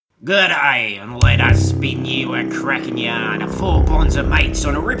G'day, and let us spin you a cracking yarn of four bonds of mates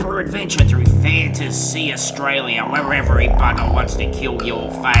on a ripper adventure through Fantasy Australia, where every bugger wants to kill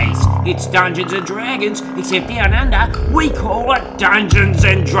your face. It's Dungeons and Dragons, except down under, we call it Dungeons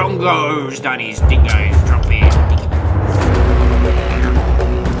and Drongos. Dunnies, dingoes, drop bears,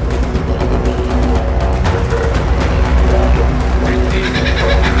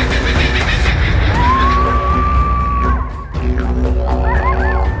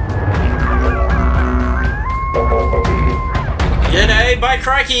 G'day, by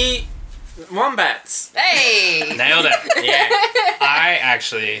crikey, wombats. Hey! Nailed it. Yeah. I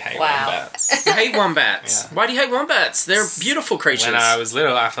actually hate wombats. You hate wombats. Yeah. Why do you hate wombats? They're beautiful creatures. When I was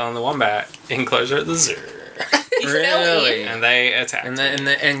little, I fell in the wombat enclosure at the zoo. Really? And they attacked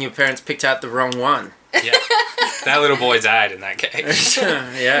me. And your parents picked out the wrong one. Yeah. That little boy died in that cage.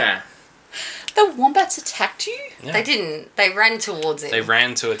 Yeah. The wombats attacked you? Yeah. They didn't. They ran towards him. They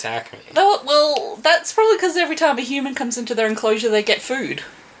ran to attack me. Well, that's probably because every time a human comes into their enclosure, they get food.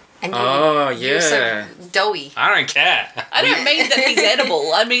 And Oh, you're so yeah. doughy. I don't care. I don't mean that he's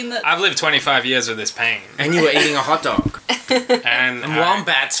edible. I mean that... I've lived 25 years with this pain. And you were eating a hot dog. And And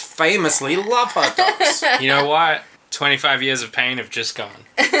wombats famously love hot dogs. you know what? 25 years of pain have just gone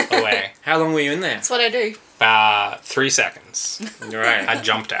away. How long were you in there? That's what I do. About 3 seconds. Right. I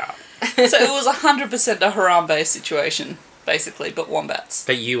jumped out. So it was 100% a Harambe situation, basically, but wombats.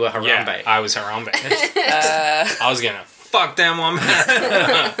 But you were Harambe. Yeah, I was Harambe. I was gonna fuck them wombats.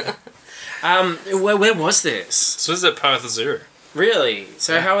 Where was this? This was at Perth Zoo. Really?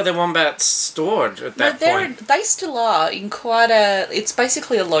 So how are the wombats stored at that point? They still are in quite a... It's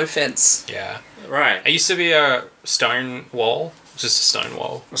basically a low fence. Yeah. Right. It used to be a stone wall. Just a stone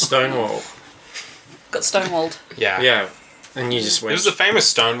wall. A stone wall. Got stonewalled. Yeah. Yeah. And you just It went... was the famous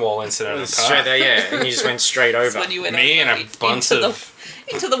Stonewall incident in straight Perth. there, yeah. And you just went straight That's over. when you went Me over and a bunch into of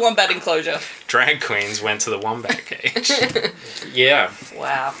into the wombat enclosure. drag queens went to the wombat cage. Yeah.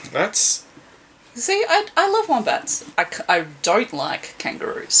 Wow. That's... See, I love wombats. I don't like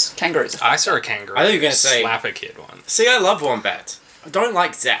kangaroos. Kangaroos are I saw a kangaroo I thought you were gonna say- slap a kid once. See, I love wombats. I don't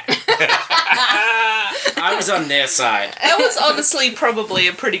like Zach. I was on their side. That was honestly probably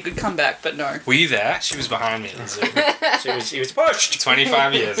a pretty good comeback, but no. Were you there? She was behind me at the zoo. He was pushed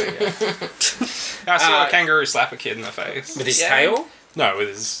 25 years ago. I saw a kangaroo slap a kid in the face. with his Yeah. tail, No, with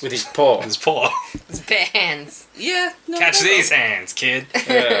his paw. paw. It's bare hands. Yeah, no. Catch they these hands, kid.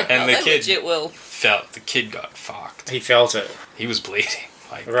 Yeah. And the they kid legit will. felt. The kid got fucked. He felt it. He was bleeding.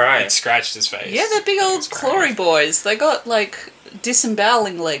 Like, Right. it scratched his face. Yeah, they're big old It's clawy boys. They got like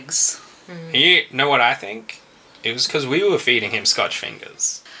disemboweling legs. You know what I think? It was because we were feeding him Scotch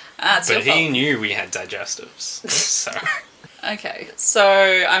fingers. It's your But he fault. knew we had digestives. So, Okay, so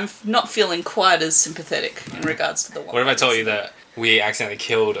I'm not feeling quite as sympathetic in regards to the wombats. what if I told you that we accidentally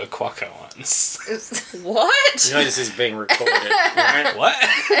killed a quokka once? What? You know this is being recorded, right? What?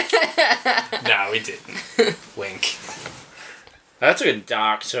 No, we didn't. Wink. That took a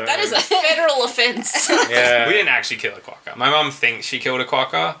dark turn. That is a federal offence. Yeah. We didn't actually kill a quokka. My mum thinks she killed a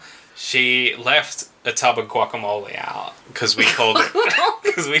quokka. She left a tub of guacamole out because we called it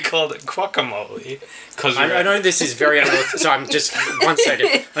guacamole. Because I know this is very unorthodox. So I'm just 1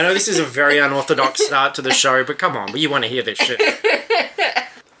 second. I know this is a very unorthodox start to the show, but come on, you want to hear this shit.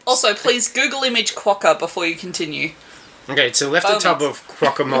 Also, please Google image quokka before you continue. Okay, so left a tub of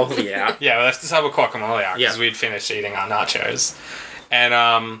guacamole out. Yeah, we left the tub of guacamole out because Yeah. we'd finished eating our nachos.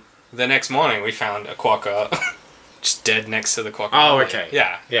 And the next morning we found a quokka just dead next to the guacamole. Oh, okay.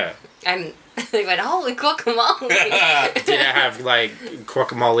 Yeah. Yeah. And they went, holy guacamole. Did it have, like,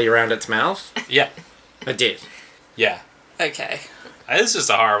 guacamole around its mouth? Yeah. It did. Yeah. Okay. It was just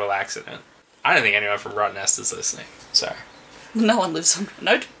a horrible accident. I don't think anyone from Rottnest is listening. So, No one lives on...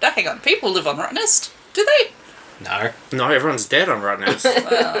 No, hang on. People live on Rottnest. Do they? no. No, everyone's dead on Rottnest.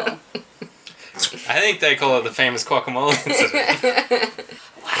 Well... I think they call it the famous guacamole incident.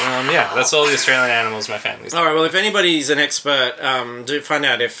 Yeah, that's all the Australian animals my family's. All right. Well, if anybody's an expert, do find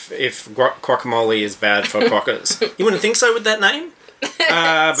out if guacamole is bad for quokkas. You wouldn't think so with that name,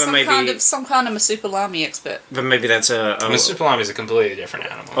 but some kind of marsupial expert. but maybe that's a Marsupilami is a completely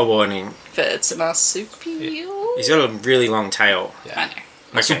different animal. warning. But it's a marsupial. He's got a really long tail. I know.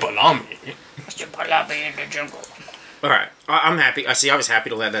 Marsupilami. Marsupial in the jungle. All right, I'm happy. I was happy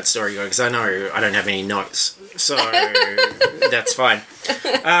to let that story go because I know I don't have any notes, so that's fine.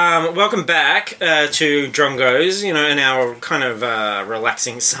 Welcome back to Drongos. In our kind of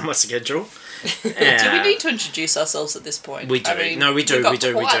relaxing summer schedule. Do we need to introduce ourselves at this point? We do. We do. Quite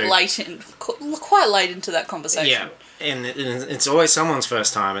late into that conversation. Yeah, and it's always someone's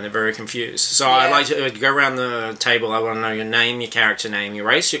first time, and they're very confused. So Yeah. I like to go around the table. I want to know your name, your character name, your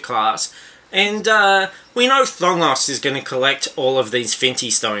race, your class, and we know Thongos is going to collect all of these Finty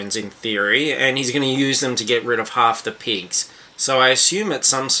stones in theory, and he's going to use them to get rid of half the pigs. So I assume it's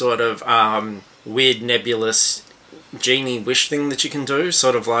some sort of weird nebulous genie wish thing that you can do,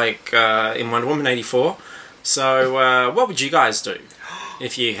 sort of like in Wonder Woman 84. So what would you guys do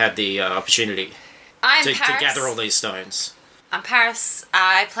if you had the opportunity I'm to Paris. gather all these stones? I'm Paris.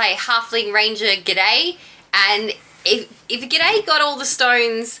 I play Halfling Ranger G'day, and if G'day got all the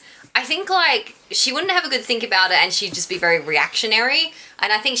stones, I think like she wouldn't have a good think about it, and she'd just be very reactionary.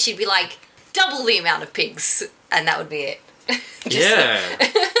 And I think she'd be like double the amount of pigs, and that would be it. Yeah,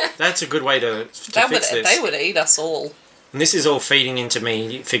 that's a good way to fix this. They would eat us all. And this is all feeding into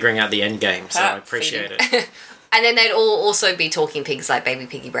me figuring out the end game, so I appreciate it. And then they'd all also be talking pigs like Baby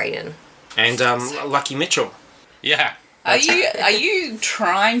Piggy Braden. And Lucky Mitchell. Yeah. Are you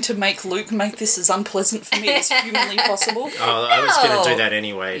trying to make Luke make this as unpleasant for me as humanly possible? Oh, I was going to No. do that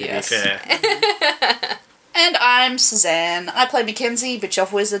anyway, to Yes. be fair. And I'm Suzanne. I play Mackenzie, bitch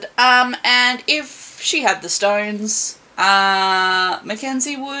off wizard. And if she had the stones,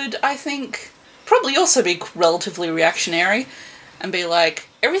 Mackenzie would, I think, probably also be relatively reactionary and be like,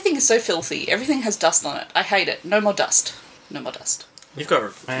 everything is so filthy. Everything has dust on it. I hate it. No more dust. No more dust. You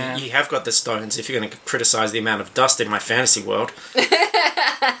have got the stones if you're going to criticise the amount of dust in my fantasy world.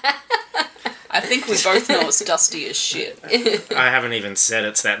 I think we both know it's dusty as shit. I haven't even said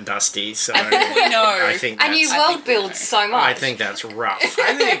it's that dusty, so We know. I think And you that's, world build so much. I think that's rough.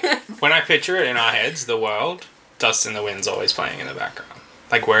 I think when I picture it in our heads, the world, Dust in the Wind's always playing in the background.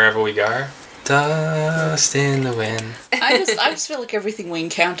 Like wherever we go, Dust in the Wind. I just feel like everything we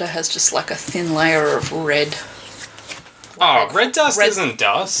encounter has just like a thin layer of red. Oh, red dust red- isn't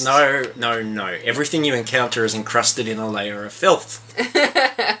dust. No. Everything you encounter is encrusted in a layer of filth.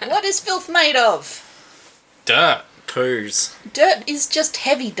 What is filth made of? Dirt. Poos. Dirt is just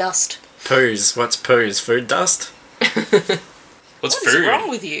heavy dust. Poos. What's poos? Food dust? What's What is food? wrong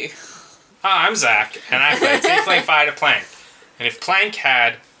with you? Hi, I'm Zach, and I play Tiefling Fighter Plank. And if Plank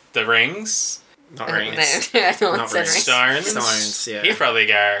had the rings, Not rings. No, no one Not said rings. rings. stones, Stones, yeah. he'd probably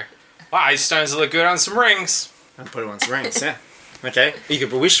go, wow, these stones look good on some rings. I'd put it on some rings, yeah. Okay, you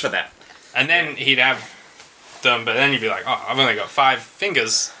could wish for that. And then he'd have them, but then you'd be like, oh, I've only got 5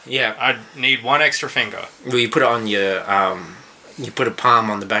 fingers. Yeah. I'd need 1 extra finger. Well, you put it on your, you put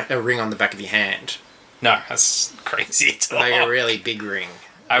a ring on the back of your hand. No, that's crazy. To Like a really big ring.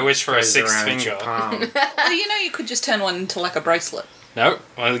 I wish for a Goes 6th around finger. your palm. Well, you could just turn one into like a bracelet. No,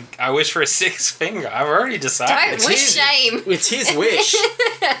 well, I wish for a 6th finger. I've already decided. Don't wish shame. It's his wish.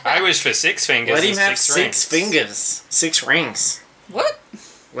 I wish for 6 fingers. Let him and have 6 6 rings. fingers. 6 rings. What?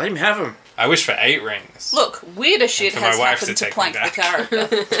 Let him have them. I wish for 8 rings. Look, weirder shit for my has wife happened to to take Plank me the character.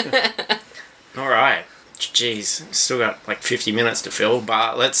 Alright. Jeez, still got like 50 minutes to fill,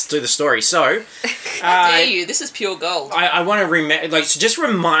 but let's do the story. So, Dare you? This is pure gold. I want to so just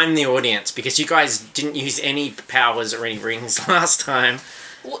remind the audience, because you guys didn't use any powers or any rings last time.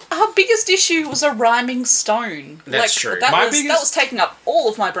 Well, our biggest issue was a rhyming stone. That's true. That My was biggest- taking up all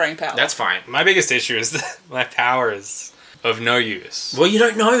of my brain power. That's fine. My biggest issue is that my power is of no use. Well, you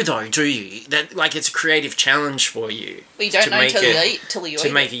don't know though, do you? That like it's a creative challenge for you. Well, you don't to know make till it- you eat. Till you to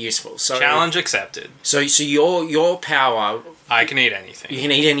eat. make it useful. So Challenge accepted. So your power, I can eat anything. you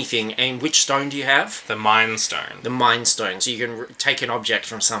can eat anything. And which stone do you have? The Mind Stone. The Mind Stone. So you can take an object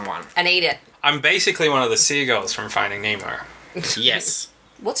from someone. And eat it. I'm basically one of the seagulls from Finding Nemo. Yes.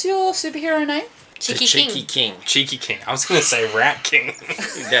 What's your superhero name? Cheeky the Cheeky King. King. Cheeky King. I was going to say Rat King.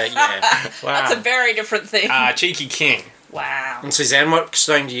 Yeah. That's a very different thing. Cheeky King. Wow. And Suzanne, what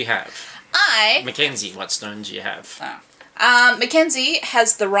stone do you have? I Mackenzie, what stone do you have? Mackenzie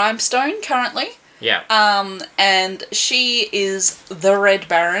has the rhyme stone currently. Yeah. And she is the Red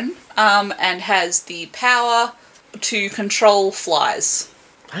Baron, and has the power to control flies.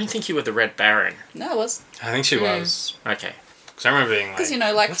 I don't think you were the Red Baron. No, it was. I think she was. Okay. Because I remember being like, 'Cause, you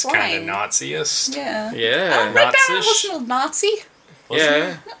know, like that's flying. kind of Nazi-ist. Yeah. Yeah. Red Baron Nazi-ish. wasn't a Nazi.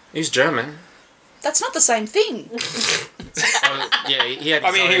 Yeah. He's German. That's not the same thing. Oh, yeah, he had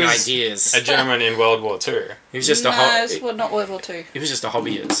his he own was ideas. a German in World War II. He was just no, a it's not World War II. he was just a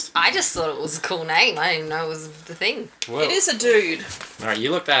hobbyist. I just thought it was a cool name. I didn't know it was the thing. Well, It is a dude. All right, you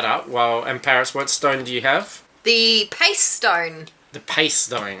look that up. Well, and Paris, what stone do you have? The pace stone. The pace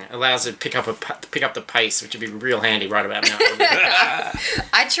stone allows it to pick up the pace, which would be real handy right about now.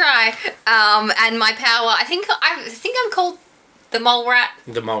 I try. And my power. I think I'm called the mole rat.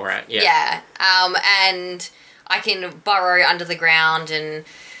 The mole rat, yeah. Yeah. And I can burrow under the ground and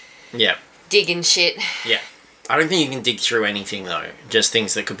Yeah. dig and shit. Yeah. I don't think you can dig through anything, though. Just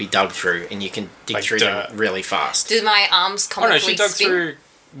things that could be dug through, and you can dig Like through dirt. them really fast. Do my arms Oh no, comically she dug spin? through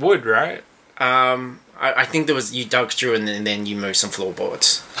wood, right? I think you dug through and then you moved some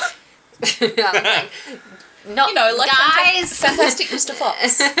floorboards. Not You know, like guys. Fantastic Mr.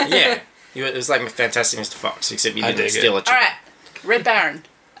 Fox. Yeah. It was like Fantastic Mr. Fox, except you I didn't dig steal it. a chicken. All right, Red Baron.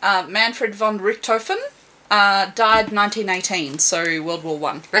 Manfred von Richthofen died 1918, so World War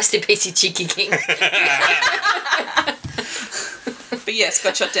One. Rest in peace, you cheeky king. But yes,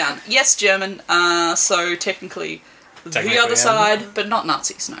 got shot down. Yes, German. So technically the Technically other enemy. side, but not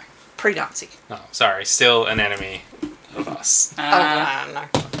Nazis. No, pre-Nazi. No, sorry, still an enemy of us. No.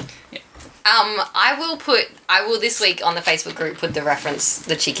 I will this week on the Facebook group put the reference,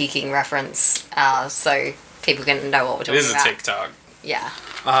 the Cheeky King reference, so people can know what we're talking It is a about. TikTok. Yeah.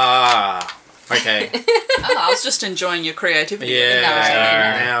 Ah, okay. I was just enjoying your creativity. Yeah.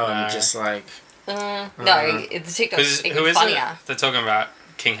 No. Now No. I'm just like... No, the TikTok's Because even who is funnier. it? They're talking about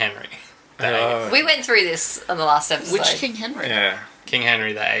King Henry. Oh, We went through this on the last episode. Which King Henry? yeah. King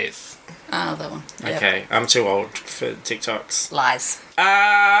Henry the Eighth. Ah, that one. Yep. Okay, I'm too old for TikToks. Lies.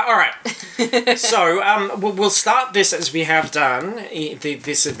 All right. So we'll start this as we have done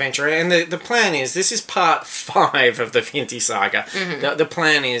this adventure, and the plan is this is part 5 of the Finty Saga. The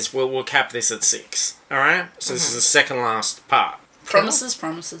plan is we'll cap this at 6. All right. So this is the second last part.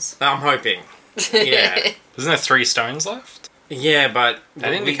 Promises. I'm hoping. Yeah. Isn't there 3 stones left? Yeah, but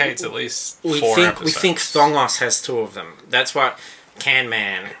That indicates at least 4 we episodes. think Thongos has 2 of them. That's what Can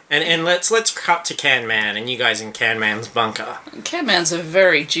Man. And let's cut to Can Man and you guys in Can Man's bunker. Catman's a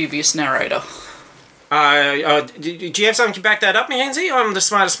very dubious narrator. Do you have something to back that up, Mackenzie? I'm the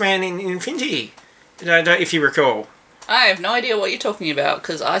smartest man in Finty. If you recall. I have no idea what you're talking about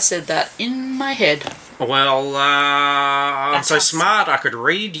because I said that in my head. Well, I'm so smart I could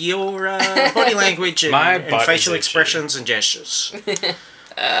read your body language and butt facial is expressions and gestures.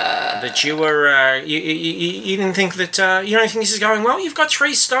 That you were you didn't think that you don't think this is going well. You've got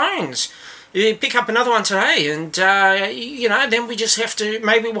 3 stones. You pick up another one today, and then we just have to.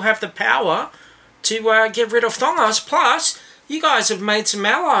 Maybe we'll have the power to get rid of Thongos. Plus, you guys have made some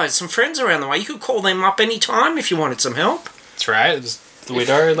allies, some friends around the way. You could call them up any time if you wanted some help. That's right. It was the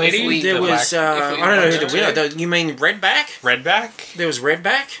widow lady. we- There the was black- I don't know who the wanted widow. You mean Redback? Redback. There was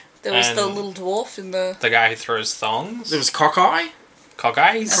Redback. There was the And- little dwarf in the... The guy who throws thongs. There was Cockeye.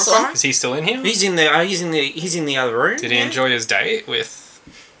 Cockeye. That's Cockeye. one. Is he still in here? He's in the he's in the other room. Did he yeah. enjoy his date with?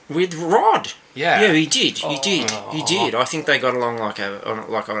 Rod? Yeah. Yeah, he did. He did. He Aw. did. I think they got along like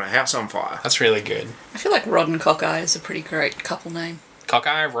on a house on fire. That's really good. I feel like Rod and Cockeye is a pretty great couple name.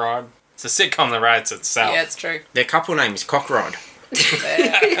 Cockeye Rod. It's a sitcom that writes itself. Yeah, it's true. Their couple name is Cockrod.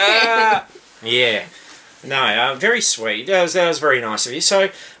 Yeah. Yeah. No, very sweet. That was very nice of you. So,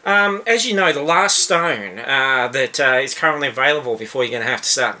 as you know, the last stone that is currently available before you're going to have to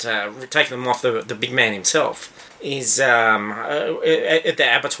start taking them off the big man himself is at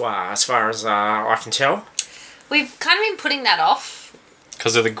the abattoir, as far as I can tell. We've kind of been putting that off.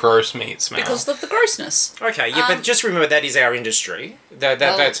 Because of the gross meat smell. Because of the grossness. Okay, yeah, but just remember that is our industry.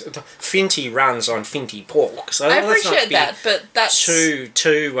 That's Finty runs on Finty pork. So I let's not appreciate be that, but that's... too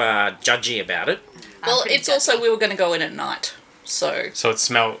judgy about it. Well, pretty it's also we were going to go in at night, so... So it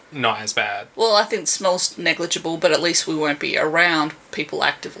smelled not as bad. Well, I think it smells negligible, but at least we won't be around people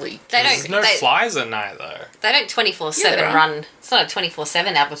actively. They There's don't. no they, flies at night though. they don't 24/7 Yeah, there are. run. It's not a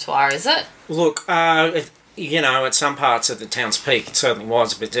 24/7 abattoir, is it? Look, at some parts of the town's peak, it certainly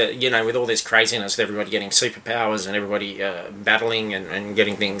was, but, with all this craziness, with everybody getting superpowers and everybody battling and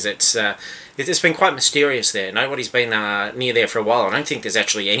getting things, it's been quite mysterious there. Nobody's been near there for a while. I don't think there's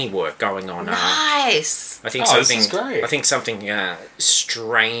actually any work going on. Nice. I think This something. is great. I think something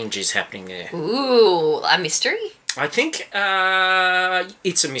strange is happening there. Ooh, a mystery? I think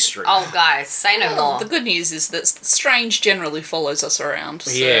it's a mystery. Oh, guys, say no Well, more. the good news is that strange generally follows us around.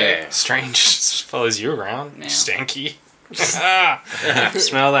 So Yeah. Strange follows you around. Yeah. Stanky.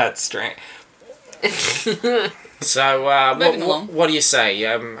 Smell that strange. So, Moving along. what do you say?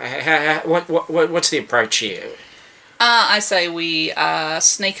 What's the approach here? I say we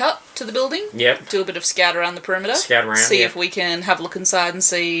sneak up to the building, Yep. do a bit of scout around the perimeter, Scout around, see yeah. if we can have a look inside and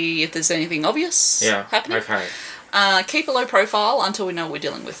see if there's anything obvious Yeah. happening. Okay. Keep a low profile until we know what we're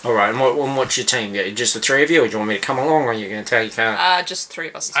dealing with. All right, and what's your team? Yeah, just the three of you, or do you want me to come along, or are you going to take... Just 3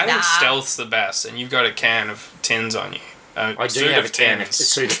 of us. I think Nah. stealth's the best, and you've got a can of tins on you. I do have a can of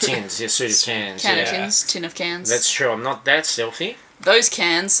suit of tins. Yeah, suit of tins. Can Yeah. of tins, tin of cans. That's true. I'm not that stealthy. Those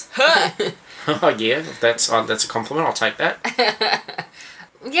cans. Huh. Oh yeah, that's a compliment. I'll take that.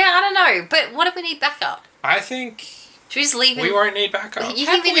 Yeah, I don't know. But what if we need backup? I think Should we just leave him? we won't need backup. You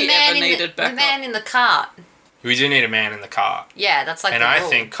Have can be we the man ever in needed the backup? man in the cart. We do need a man in the car. Yeah, that's like And the I rule.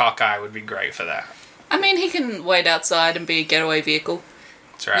 think Cockeye would be great for that. I mean, he can wait outside and be a getaway vehicle.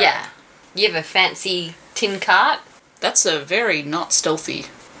 That's right. Yeah. You have a fancy tin cart? That's a very not stealthy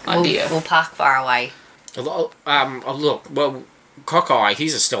We'll- idea. We'll park far away. Look, well, Cockeye,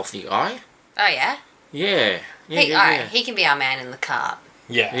 he's a stealthy guy. Oh yeah? Yeah, He, alright, he can be our man in the cart.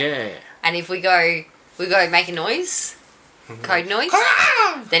 Yeah. yeah. And if we go make a noise, code noise,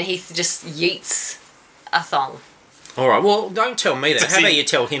 then he just yeets a thong. All right. Well, don't tell me that. Does How he- about you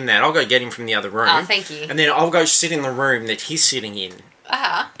tell him that? I'll go get him from the other room. Oh, thank you. And then I'll go sit in the room that he's sitting in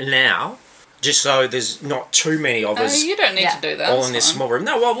now, just so there's not too many of us You don't need Yeah. to do that. all it's in this fine. small room.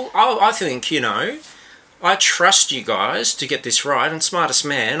 No, well, I think, I trust you guys to get this right. And smartest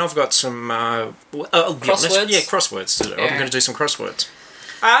man, I've got some I'll be honest, Crosswords? yeah, crosswords to do. Yeah. I'm going to do some crosswords.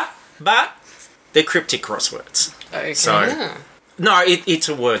 But they're cryptic crosswords. Okay. So no, it's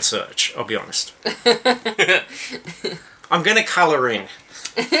a word search. I'll be honest. I'm going to colour in.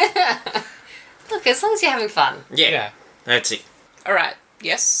 Look, as long as you're having fun. Yeah, Yeah. that's it. All right.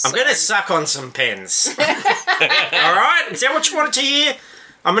 Yes. I'm going to suck on some pens. All right? Is that what you wanted to hear?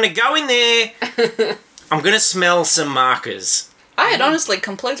 I'm going to go in there. I'm going to smell some markers. I had honestly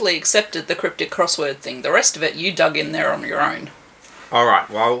completely accepted the cryptic crossword thing. The rest of it, you dug in there on your own. All right.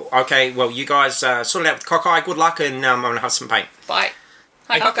 Well, okay. Well, you guys sort it out with Cockeye. Good luck, and I'm going to have some paint. Bye.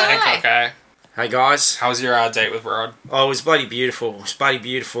 Hi, Cockeye. Cockeye. Hi. Okay. Hey, guys. How was your date with Rod? Oh, it was bloody beautiful. It was bloody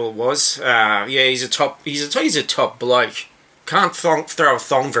beautiful. It was. Yeah, he's a top bloke. Can't throw a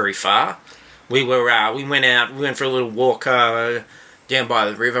thong very far. We went out. We went for a little walk down by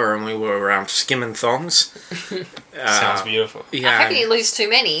the river, and we were skimming thongs. Sounds beautiful. I Yeah. hope you lose too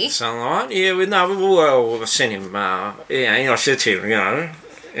many. Sunlight, yeah, we'll send him, I said to him,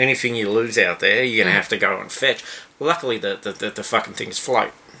 anything you lose out there, you're going to have to go and fetch. Luckily, the fucking things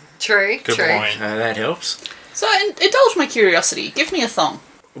float. True, Good true. point. That helps. So, indulge my curiosity. Give me a thong.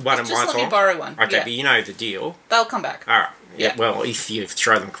 One of Just my let me thong. borrow one. Okay, Yeah. but you know the deal. They'll come back. Alright, yeah, Yeah. well, if you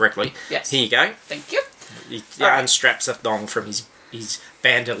throw them correctly. Yes. Here you go. Thank you. He Alright. unstraps a thong from his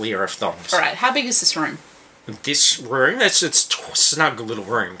bandolier of thongs. All right. How big is this room? This room, it's a snug little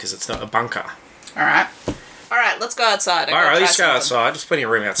room because it's not a bunker. All right. All right. Let's go outside. I gotta Alright, try let's go something. outside. There's plenty of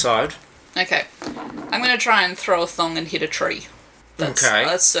room outside. Okay. I'm going to try and throw a thong and hit a tree. That's Okay.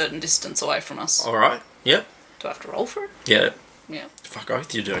 a certain distance away from us. Alright, yep. Do I have to roll for it? Yeah. Yeah. Fuck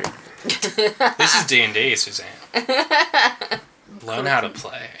oath you do. This is D&D, Suzanne. Learn how to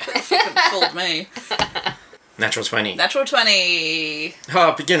play. Fucking fooled me. Natural 20. Natural 20.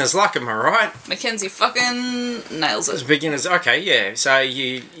 Oh, beginner's luck, am I right? Mackenzie fucking nails It's it. beginner's... Okay, yeah. So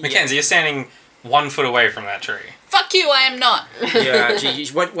you... Mackenzie, you're standing 1 foot away from that tree. Fuck you, I am not.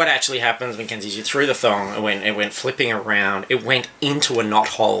 What actually happens, Mackenzie, is you threw the thong, it went flipping around, it went into a knot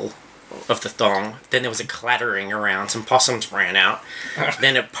hole of the thong, then there was a clattering around, some possums ran out,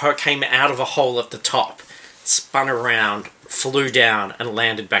 then it came out of a hole at the top, spun around, flew down, and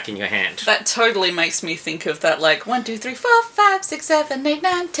landed back in your hand. That totally makes me think of that, like, 1, 2, 3, 4, 5, 6, 7, 8,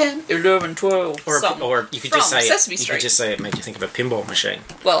 9, 10, 11, 12. song Or you could from just say Sesame it, you Street. could just say it made you think of a pinball machine.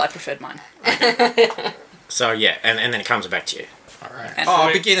 Well, I preferred mine. So yeah, and then it comes back to you. Alright. And Oh,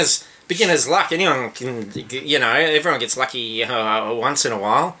 so- beginner's luck. Anyone can, everyone gets lucky once in a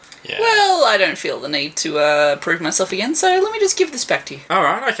while. Yeah. Well, I don't feel the need to prove myself again, so let me just give this back to you. All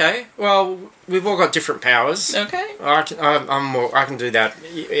right, okay. Well, we've all got different powers. Okay? I can do that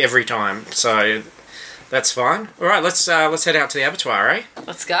every time, so that's fine. All right, let's head out to the abattoir, eh?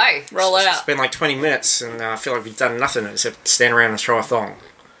 Let's go. Roll it It's out. been like 20 minutes, and I feel like we've done nothing except stand around and throw a thong.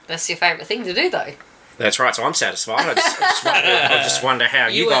 That's your favourite thing to do, though. That's right, so I'm satisfied. I just wonder how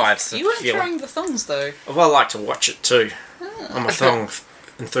you guys You weren't feel. throwing the thongs, though. Well, I like to watch it too. I'm a thong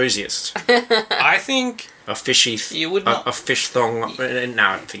enthusiast. I think A fishy... You would not. A fish thong...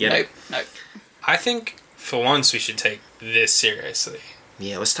 No, forget Nope, it. nope. I think for once we should take this seriously.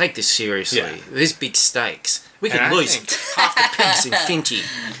 Yeah, let's take this seriously. Yeah. There's big stakes. We could And I lose think- half the pigs in Finty.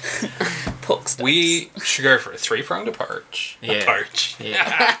 Pork steaks. We should go for a 3-pronged approach. Yeah. Approach.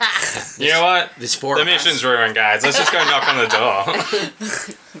 Yeah. You know what? There's 4 The of us. mission's ruined, guys. Let's just go knock on the door.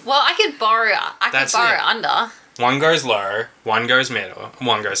 Well, I could borrow That's it it. under. One goes low, one goes middle, and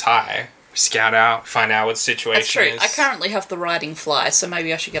one goes high. scout out, find out what the situation That's true. is. I currently have the riding fly, so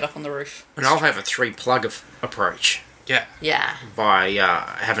maybe I should get up on the roof. And I'll have a 3-plug approach Yeah. Yeah. by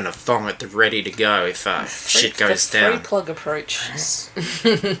having a thong at the ready to go if shit goes the down. Three-plug approach.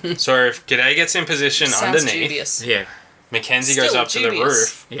 So if G'day gets in position Sounds underneath, dubious. Yeah. Mackenzie Still goes up to the dubious.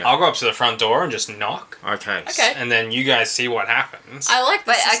 roof, Yeah. I'll go up to the front door and just knock. Okay. Okay. And then you guys see what happens. I like the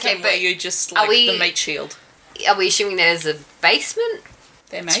But, system okay, where but you just are like we- the meat shield. Are we assuming there's a basement?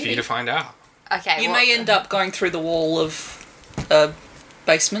 There It's may for you be. to find out. Okay. You well, may end up going through the wall of a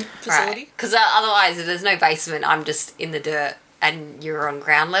basement facility. Because otherwise, if there's no basement, I'm just in the dirt and you're on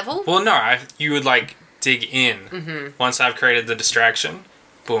ground level. Well, no, you would like dig in. Mm-hmm. Once I've created the distraction,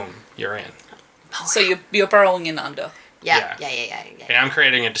 boom, you're in. So you're burrowing in under. Yeah. And I'm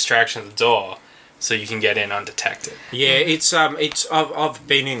creating a distraction at the door so you can get in undetected. Yeah, it's I've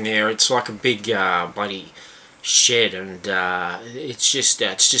been in there. It's like a big bloody shed, and it's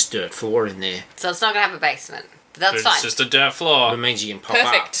just dirt floor in there. So it's not gonna have a basement. But that's It's fine. just a dirt floor. It means you can pop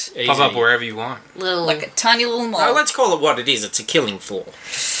Perfect. up. Pop up easily. wherever you want. Little. Like a tiny little mole. No, let's call it what it is. It's a killing floor.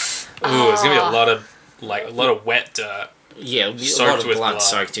 Ooh, it's gonna be a lot of wet dirt. Yeah, a lot Soaked of with blood blood.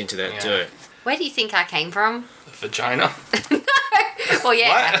 soaked into that Yeah. dirt. Where do you think I came from? The vagina. Well,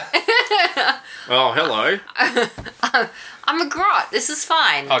 yeah. Oh, hello. I'm a grot. This is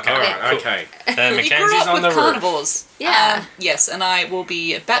fine. Okay, All alright, right, cool. okay. Then You grew Mackenzie's up on with the roof. carnivores. Yeah. Yes, and I will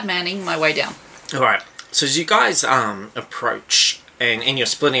be Batmaning my way down. All right. So as you guys approach, and you're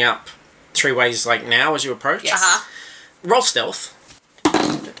splitting up 3 ways like now as you approach. Yes. Uh-huh. Roll stealth.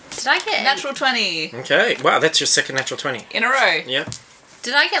 Did I get Natural 20 Okay. Wow, that's your second natural 20. in a row. Yeah.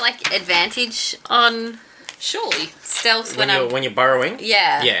 Did I get like advantage on Surely. stealth When when I'm? you're burrowing.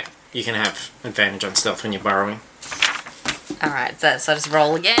 Yeah. Yeah. You can have advantage on stealth when you're burrowing. All right. So I just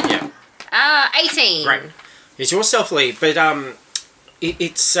roll again. Yeah. 18. Great. It's your stealth lead, but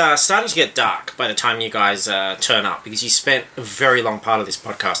it's starting to get dark by the time you guys turn up because you spent a very long part of this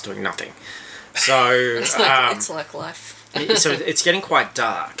podcast doing nothing. So It's like life. so it's getting quite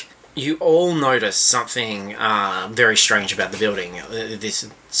dark. You all notice something very strange about the building. This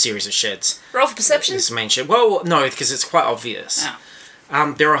series of sheds. Roll for perception. This main shed. Well, no, because it's quite obvious.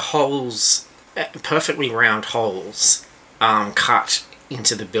 Oh. There are holes, perfectly round holes, cut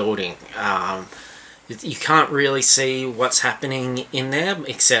into the building. You can't really see what's happening in there,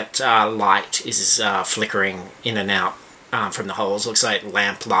 except light is flickering in and out from the holes. Looks like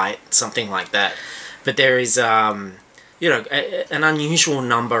lamp light, something like that. But there is, an unusual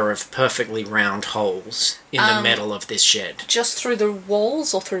number of perfectly round holes in the metal of this shed. Just through the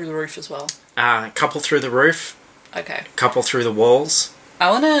walls or through the roof as well? A couple through the roof, Okay. a couple through the walls. I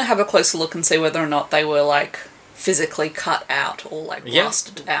want to have a closer look and see whether or not they were like physically cut out or like Yeah.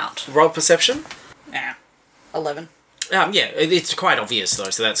 blasted out. Roll perception. Yeah. 11. Yeah, it's quite obvious though,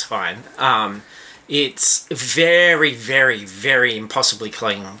 so that's fine. It's very, very, very impossibly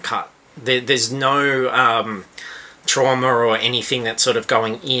clean cut. There's no trauma or anything that's sort of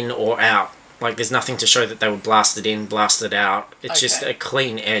going in or out. Like, there's nothing to show that they were blasted in, blasted out. It's just Okay. a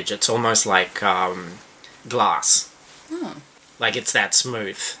clean edge. It's almost like glass. Like, it's that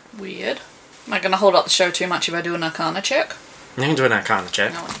smooth. Weird. Am I going to hold up the show too much if I do an Arcana check? You can do an Arcana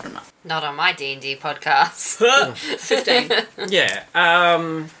check. No, I'm not. Not on my D&D podcast. 15. Yeah.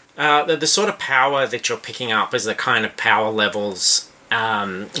 The sort of power that you're picking up is the kind of power levels,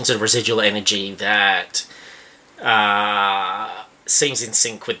 sort of residual energy that seems in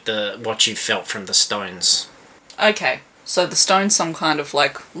sync with what you felt from the stones. Okay. So the stone's some kind of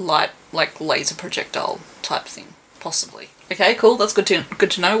like light, like laser projectile type thing, possibly. Okay, cool. That's good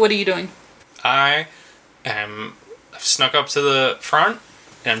to know. What are you doing? I've snuck up to the front,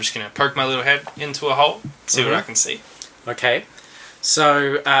 and I'm just going to poke my little head into a hole, see what I can see. Okay.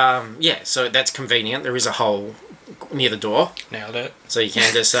 So, so that's convenient. There is a hole near the door, Nailed it. so you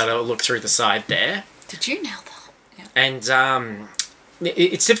can just look through the side there. Did you nail that? Yeah. And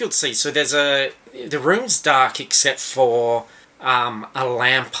it's difficult to see. So the room's dark except for a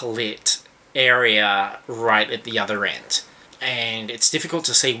lamp lit area right at the other end, and it's difficult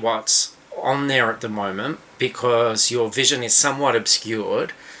to see what's on there at the moment because your vision is somewhat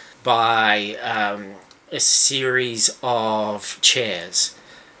obscured by a series of chairs.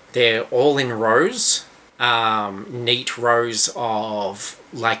 They're all in rows, neat rows of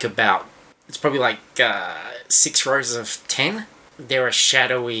like about, it's probably like 6 rows of 10. There are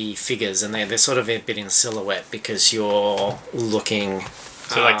shadowy figures and they're sort of a bit in silhouette because you're looking...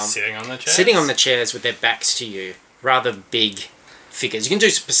 So, like, sitting on the chair? Sitting on the chairs with their backs to you. Rather big figures. You can do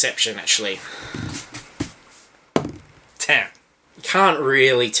some perception, actually. 10. You can't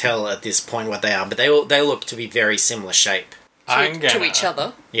really tell at this point what they are, but they look to be very similar shape. I'm To gonna each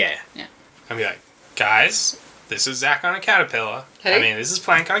other. Yeah. I'd be like, guys, this is Zach on a caterpillar. Who? I mean, this is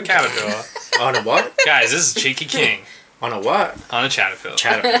Plank on a caterpillar. On a what? Guys, this is Cheeky King On a what? on a caterpillar.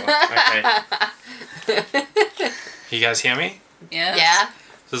 Caterpillar. Okay. You guys hear me? Yes. Yeah.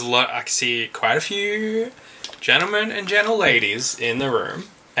 There's a lot. I can see quite a few gentlemen and gentle ladies in the room,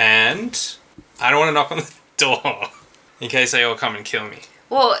 and I don't want to knock on the door in case they all come and kill me.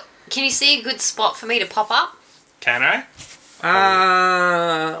 Well, can you see a good spot for me to pop up? Can I?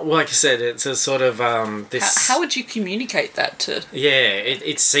 Well, like I said, it's a sort of this. How would you communicate that to? Yeah,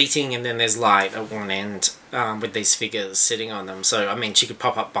 it's seating, and then there's light at one end with these figures sitting on them. So I mean, she could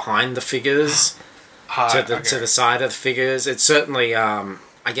pop up behind the figures to the side of the figures. It's certainly,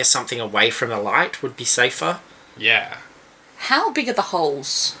 I guess, something away from the light would be safer. Yeah. How big are the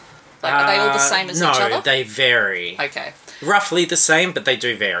holes? Like, are they all the same as no, each other? they vary. Okay. Roughly the same, but they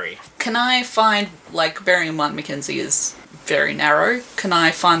do vary. Can I find, like, bearing in mind Mackenzie is very narrow, can I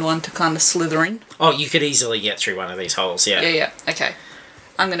find one to kind of slither in? Oh, you could easily get through one of these holes, yeah. Yeah, okay.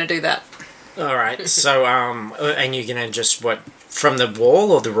 I'm going to do that. Alright, so, and you're gonna just, from the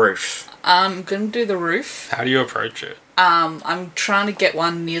wall or the roof? I'm going to do the roof. How do you approach it? I'm trying to get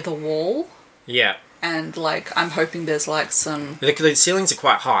one near the wall, Yeah. and, like, I'm hoping there's, like, some... The ceilings are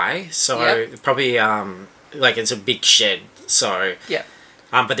quite high, so Yep. probably, like, it's a big shed, so... Yeah.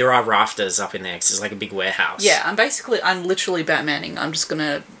 But there are rafters up in there, 'cause it's like a big warehouse. Yeah, I'm literally Batmaning. I'm just going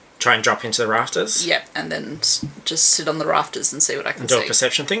to, Try and drop into the rafters? and then just sit on the rafters and see what I can And do a see.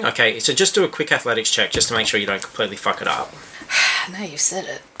 perception thing? Okay, so just do a quick athletics check, just to make sure you don't completely fuck it up. Now you've said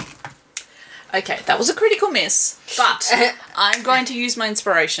it. Okay, that was a critical miss, but I'm going to use my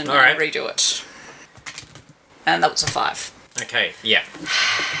inspiration Alright. and redo it. And that was a 5. Okay, yeah.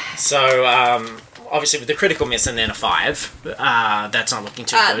 So, obviously with the critical miss and then a 5, that's not looking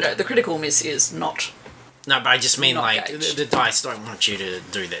too good. No, the critical miss is not. No, but I just mean, Not like, gauged. the dice don't want you to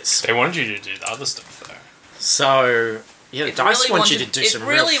do this. They wanted you to do the other stuff, though. So, yeah, the It dice really want you wanted- to do some It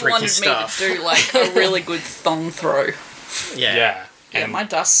real really freaky wanted stuff. me to do, like, a really good thong throw. Yeah. Yeah. Yeah, And my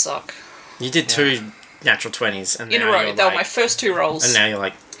dice suck. You did 2 natural 20s, and In a now row. you're They were like, my first 2 rolls. and now you're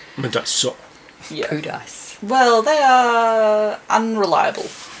like, my dice suck. Yeah. dice? Well, they are unreliable.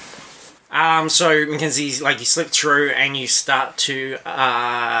 So Mackenzie, like, you slip through and you start to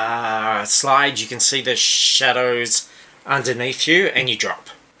slide. You can see the shadows underneath you, and you drop.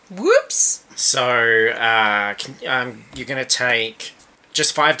 Whoops! So you're gonna take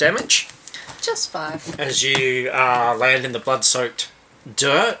just 5 damage Just 5. as you land in the blood-soaked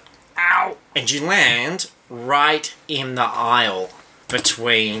dirt. Ow! And you land right in the aisle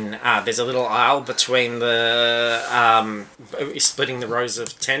between. There's a little aisle between the splitting the rows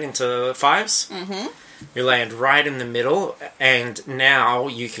of 10 into 5s. Mm-hmm. You land right in the middle, and now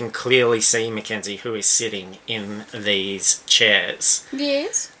you can clearly see Mackenzie, who is sitting in these chairs.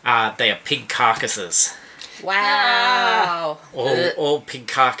 Yes. They are pig carcasses. Wow. All pig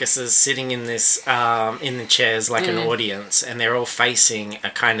carcasses sitting in this in the chairs like an audience, and they're all facing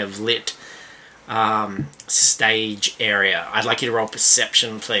a kind of lit stage area. I'd like you to roll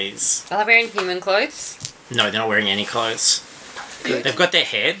perception, please. Are they wearing human clothes? No, they're not wearing any clothes. They've got their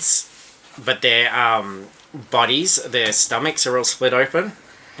heads, but their bodies, their stomachs are all split open,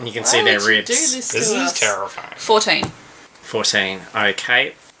 and you can see their ribs. this is terrifying. 14. 14.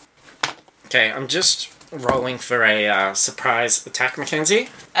 Okay. Okay, I'm just rolling for a surprise attack, Mackenzie.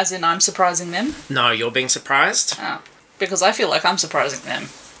 As in, I'm surprising them. No, you're being surprised. Oh. Because I feel like I'm surprising them.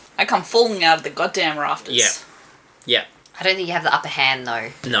 I come falling out of the goddamn rafters. Yeah. Yeah. I don't think you have the upper hand though.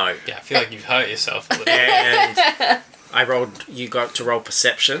 No. Yeah, I feel like you've hurt yourself a little. And you got to roll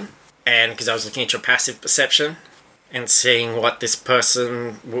perception, and because I was looking at your passive perception and seeing what this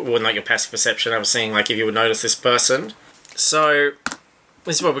person, well, not your passive perception, I was seeing like if you would notice this person. So,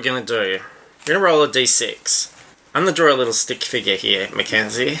 this is what we're going to do. We're going to roll a d6. I'm going to draw a little stick figure here,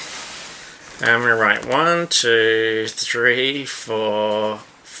 Mackenzie. I'm going to write 1, 2, 3, 4,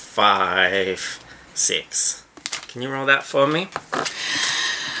 5, 6. Can you roll that for me?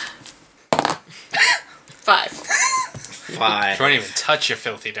 5. 5. You won't even touch your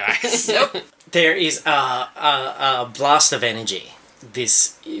filthy dice. Nope. There is a blast of energy.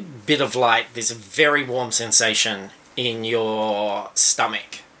 This bit of light, this very warm sensation in your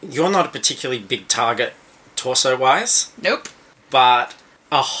stomach. You're not a particularly big target torso-wise, Nope. but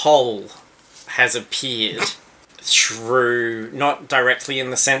a hole has appeared through, not directly in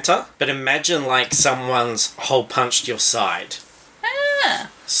the center, but imagine like someone's hole punched your side. Ah.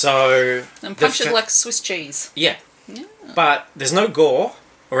 So... And the punch it fa- like Swiss cheese. Yeah. But there's no gore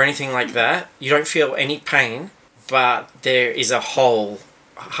or anything like that. You don't feel any pain, but there is a hole,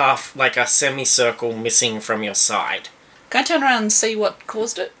 half like a semicircle missing from your side. Can I turn around and see what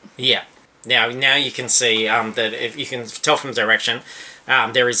caused it? Yeah. Now you can see that if you can tell from the direction,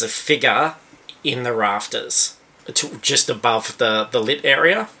 there is a figure in the rafters, just above the lit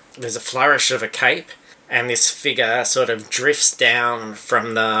area. There's a flourish of a cape, and this figure sort of drifts down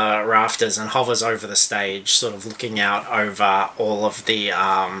from the rafters and hovers over the stage, sort of looking out over all of the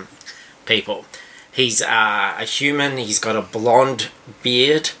people. He's a human. He's got a blonde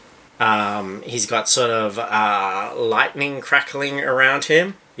beard. He's got sort of lightning crackling around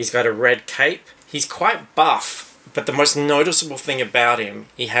him. He's got a red cape. He's quite buff, but the most noticeable thing about him,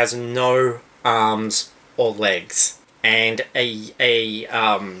 he has no arms or legs, and a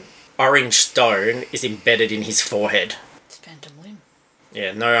orange stone is embedded in his forehead. It's Phantom Limb.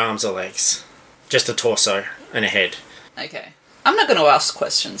 Yeah, no arms or legs, just a torso and a head. Okay. I'm not going to ask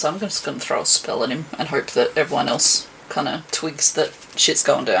questions. I'm just going to throw a spell at him and hope that everyone else kind of twigs that shit's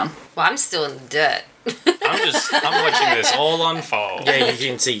going down. Well, I'm still in the dirt. I'm watching this all unfold. Yeah, you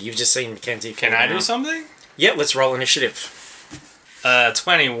can see. You've just seen Mackenzie. Can I do something? Yeah, let's roll initiative.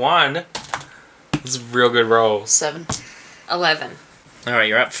 21. It's a real good roll. 7. 11. All right,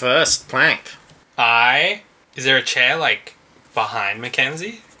 you're up first. Plank. Is there a chair, like, behind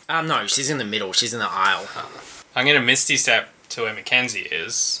Mackenzie? No, she's in the middle. She's in the aisle. I'm going to Misty Step to where Mackenzie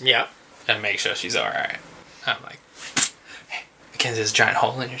is Yeah. and make sure she's alright. I'm like, hey, Mackenzie, there's a giant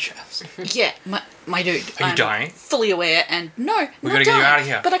hole in your chest. Yeah, my dude. Are you I'm dying? fully aware, and no, We not gotta get you dying. out of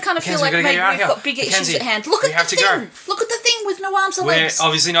here. But I kind of feel Mackenzie, like we gotta maybe get you out of we've here. got bigger Mackenzie, issues at hand. Look we at have the to go. thing. Look at the thing with no arms or We're legs.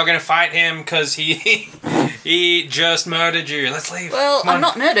 obviously not going to fight him because he just murdered you. Let's leave. Well, Come on. I'm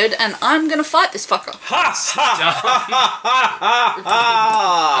not murdered, and I'm gonna fight this fucker. I'm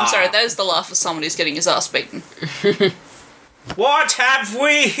sorry, that is the laugh of someone who's getting his ass beaten. What have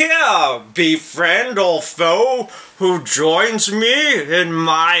we here? Befriend or foe who joins me in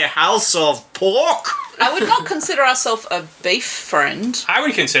my house of pork? I would not consider ourselves a beef friend. I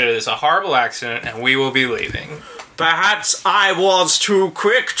would consider this a horrible accident and we will be leaving. Perhaps I was too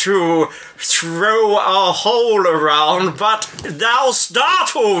quick to throw a hole around, but thou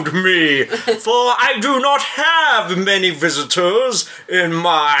startled me, for I do not have many visitors in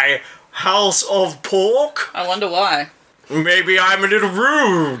my house of pork. I wonder why. Maybe I'm a little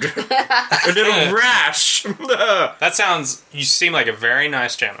rude, a little rash. That sounds... You seem like a very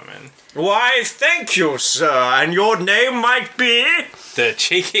nice gentleman. Why, thank you, sir, and your name might be... The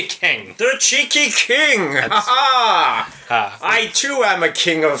Cheeky King. The Cheeky King! Ha! I too am a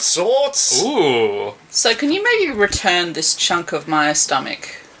king of sorts. Ooh. So can you maybe return this chunk of my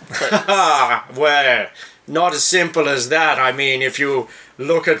stomach? Well, not as simple as that. I mean, if you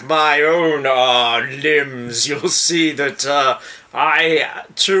look at my own limbs, you'll see that I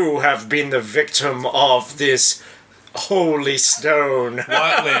too have been the victim of this holy stone.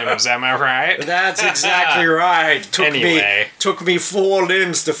 What limbs, am I right? That's exactly right. Took me 4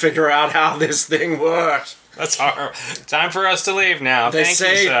 limbs to figure out how this thing worked. That's horrible. Time for us to leave now. They Thank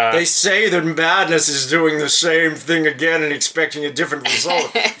you, sir. They say that madness is doing the same thing again and expecting a different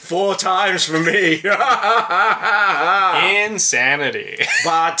result. 4 times for me. Insanity.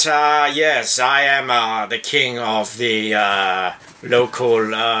 But yes, I am the king of the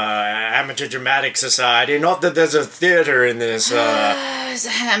local amateur dramatic society. Not that there's a theater in this. He's a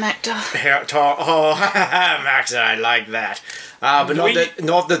ham actor. Ham actor, I like that. But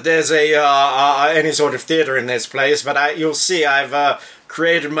not that there's any sort of theater in this place. But you'll see, I've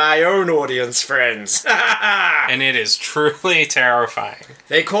created my own audience friends. And it is truly terrifying.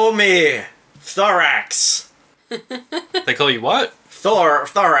 They call me Thorax. They call you what?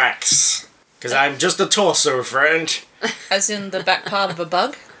 Thorax. Because I'm just a torso, friend. As in the back part of a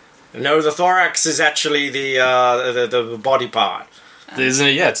bug? No, the thorax is actually the body part. Isn't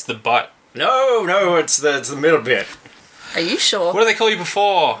it? Yeah, it's the butt. No, it's the middle bit. Are you sure? What do they call you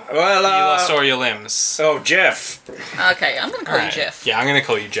before Well, you lost all your limbs? Oh, Jeff. Okay, I'm gonna call you Alright. Jeff. Yeah, I'm gonna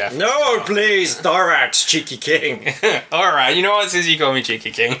call you Jeff. No, please, Thorax, Cheeky King. Alright, you know what? Since you call me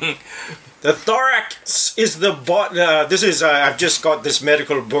Cheeky King. The thorax is the this is I've just got this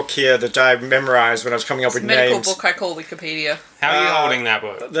medical book here that I memorized when I was coming up with Medical names. book I call Wikipedia. How are you holding that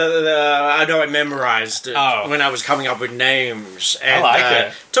book? I know I memorized it when I was coming up with names. And, I like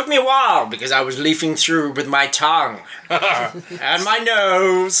it. Took me a while because I was leafing through with my tongue and my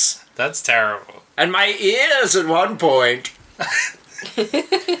nose That's terrible. and my ears at one point.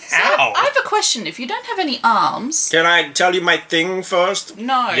 Ow! I have a question. If you don't have any arms, Can I tell you my thing first?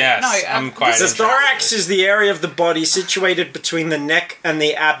 no, Yes, no. I'm quite The interested. thorax is the area of the body situated between the neck and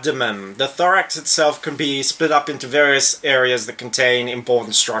the abdomen. The thorax itself can be split up into various areas that contain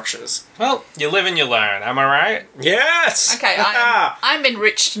important structures. Well, you live and you learn. Am I right? Yes! Okay, I'm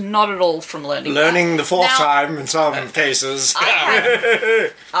enriched not at all from learning. Learning the fourth Now- time in some cases.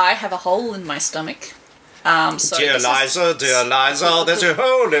 I have a hole in my stomach. So Dear this is- Liza, there's a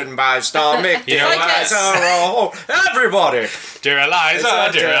hole in my stomach. You Dear know what? Liza, a hole. Everybody! Dear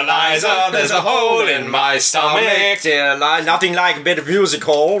Eliza, there's a hole in my stomach. Dear Liza, nothing like a bit of music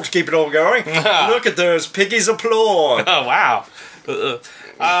hall to keep it all going. Look at those piggies applaud. Oh, wow.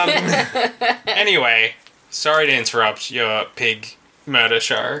 Anyway, sorry to interrupt your pig murder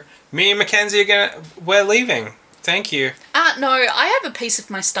show. Me and Mackenzie we're leaving. Thank you. no, I have a piece of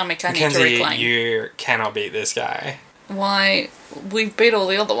my stomach I need to Mackenzie, reclaim. you cannot beat this guy. Why? We've beat all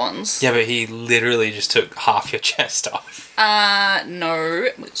the other ones. Yeah, but he literally just took half your chest off. No,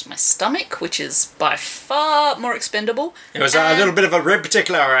 it's my stomach, which is by far more expendable. It was a little bit of a rib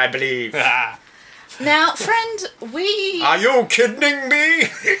tickler, I believe. Ah, Now, friend, we... Are you kidding me?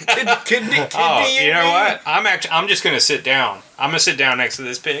 kidding oh, you know me? what? I'm just gonna sit down. I'm gonna sit down next to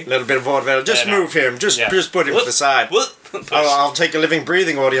this pig. A little bit of vaudeville. Just Yeah, no. move him. Just Yeah. put him to the side. I'll take a living,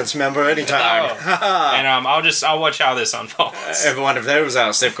 breathing audience member anytime. And I'll watch how this unfolds. Every one of those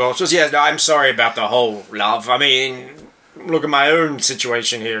are stiff corpses. Yeah, no, I'm sorry about the whole, love. I mean, look at my own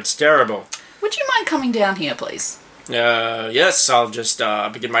situation here. It's terrible. Would you mind coming down here, please? Yes, I'll just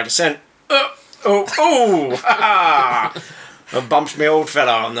begin my descent. Ha I bumped my old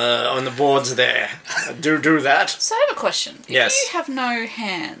fella on the boards there. Do that. So I have a question. If Yes. you have no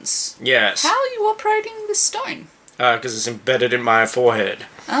hands, Yes. how are you operating this stone? Because it's embedded in my forehead.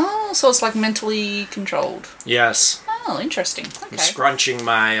 Oh, so it's like mentally controlled. Yes. Oh, interesting. I'm Okay. scrunching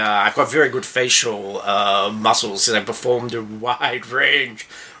my... I've got very good facial muscles, and I performed a wide range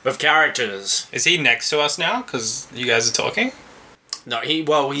of characters. Is he next to us now? Because you guys are talking. No,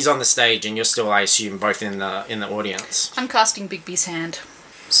 he's on the stage, and you're still, I assume, both in the audience. I'm casting Bigby's hand.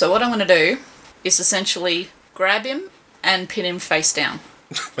 So what I'm going to do is essentially grab him and pin him face down.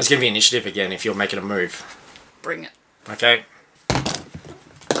 It's going to be initiative again if you're making a move. Bring it. Okay?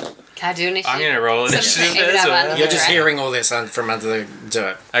 Can I do initiative? I'm gonna roll initiative. Maybe that one. You're just Right. hearing all this from under the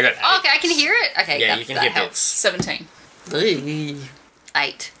dirt. I got. Oh, okay, I can hear it. Okay, Yeah, that, you can that hear helps. bits. 17.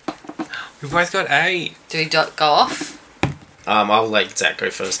 8. We both got 8. Do we go off? I'll let Zach go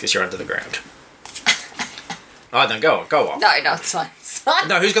first because you're under the ground. Oh, no, go off. No, it's fine. It's fine.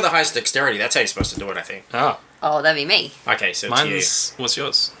 No, who's got the highest dexterity? That's how you're supposed to do it, I think. Oh, Oh, that'd be me. Okay, so it's mine's. What's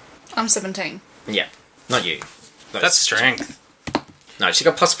yours? I'm 17. you. Yeah, not you. That's strength. No, she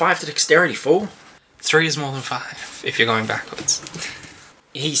got +5 to dexterity, fool. 3 is more than 5 if you're going backwards.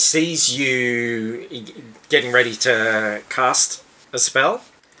 He sees you getting ready to cast a spell.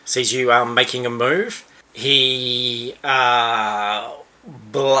 Sees you making a move. He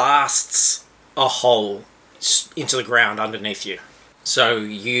blasts a hole into the ground underneath you. So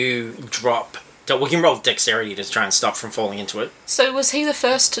you drop. We can roll dexterity to try and stop from falling into it. So was he the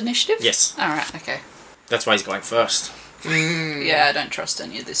first initiative? Yes, Alright, okay. that's why he's going first. Yeah, I don't trust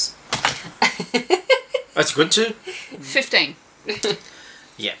any of this. That's good too. 15.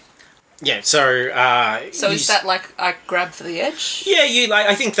 Yeah. Yeah, so So you is that like I grab for the edge? Yeah,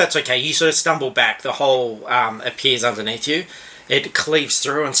 I think that's okay. You sort of stumble back. The hole appears underneath you. It cleaves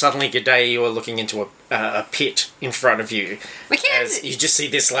through, and suddenly, G'day, you're looking into a pit in front of you. As you just see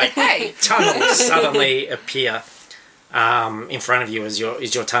this like Hey. tunnel suddenly appear in front of you as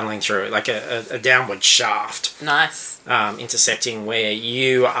you're tunneling through, like a downward shaft Nice. intersecting where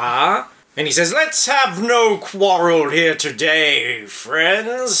you are. And he says, "Let's have no quarrel here today,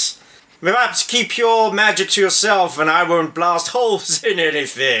 friends. Perhaps keep your magic to yourself, and I won't blast holes in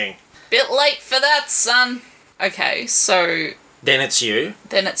anything." Bit late for that, son. Okay, so Then it's you.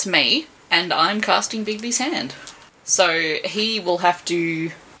 then it's me, and I'm casting Bigby's hand. So he will have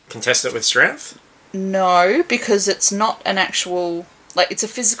to... Contest it with strength. No, because it's not an actual... Like, it's a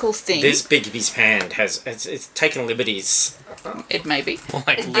physical thing. This Bigby's hand has it's taken liberties. It may be.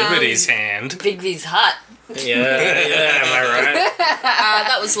 Like Liberty's hand. Bigby's hut. Yeah, am I right?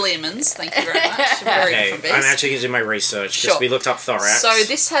 That was Lehman's. Thank you very much. Very Okay, different beast. I'm actually going to do my research because Sure. we looked up thorax. So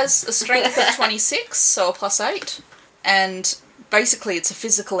this has a strength of 26, so a +8, and basically it's a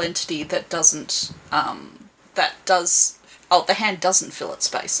physical entity that doesn't, the hand doesn't fill its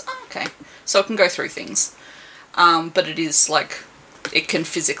space. Oh, okay. So it can go through things. But it is like, it can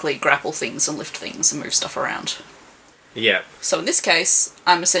physically grapple things and lift things and move stuff around. Yeah. So in this case,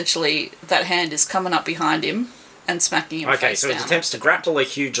 I'm essentially, that hand is coming up behind him, and smacking him Okay, face so down. it attempts to grapple a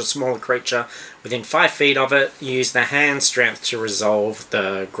huge or smaller creature within 5 feet of it. Use the hand strength to resolve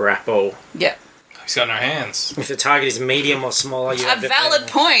the grapple. Yeah. He's got no hands. If the target is medium or smaller, you A have the valid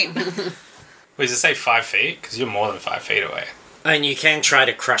point. Wait, does it say 5 feet? Because you're more than 5 feet away. And you can try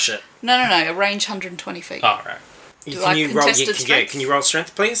to crush it. No, a range 120 feet. Oh, right. Do I contested strength? Can you roll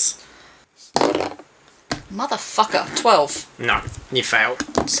strength, please? Motherfucker. 12. No, you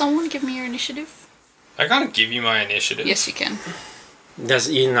failed. Someone give me your initiative? I can't give you my initiative. Yes, you can.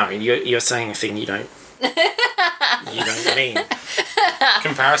 You're saying a thing you don't. You don't mean.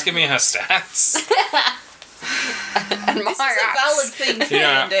 Can Paris give me her stats? And This is a valid thing for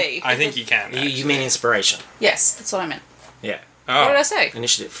D&D. I think you can. You mean inspiration? Yes, that's what I meant. Yeah. What did I Oh, say?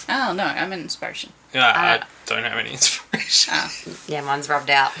 Initiative. Oh, no, I meant inspiration. yeah, I don't have any inspiration. Yeah, mine's rubbed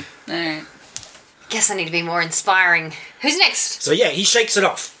out. Alright. Guess I need to be more inspiring. Who's next? So yeah, he shakes it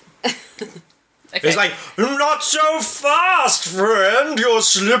off. Okay. He's like, "Not so fast, friend. Your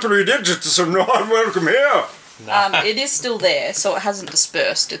slippery digits are not welcome here." It is still there, so it hasn't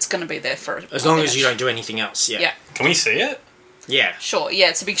dispersed. It's going to be there for As long as you don't do anything else, yeah. Yeah, Can we see it? Yeah. sure. Yeah,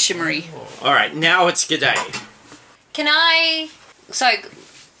 it's a big shimmery. All right, now it's G'day. Can I... So,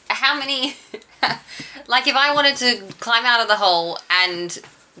 how many... like, if I wanted to climb out of the hole and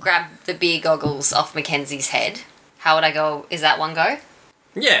grab the beer goggles off Mackenzie's head, how would I go? Is that one go?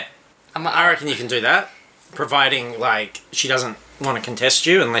 Yeah, I reckon you can do that, providing like she doesn't want to contest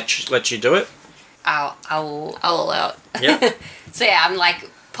you and let you do it. I'll I'll allow it. Yeah. So yeah, I'm like,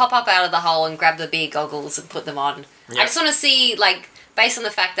 pop up out of the hole and grab the beer goggles and put them on. Yeah. I just want to see, like, based on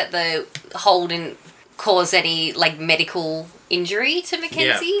the fact that the hole didn't cause any, like, medical injury to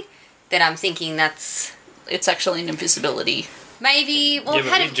Mackenzie, then I'm thinking that's It's actually an invisibility. maybe... Well, Yeah,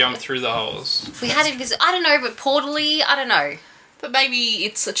 but had we it, jumped through the holes. we had it... I don't know, but portally, I don't know. But maybe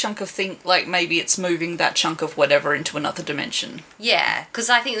it's a chunk of like maybe it's moving that chunk of whatever into another dimension. Yeah, because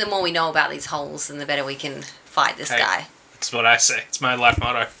I think the more we know about these holes, then the better we can fight this Hey. guy. That's what I say. It's my life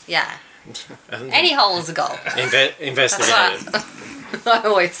motto. Yeah. Any hole is a goal. Investigated. I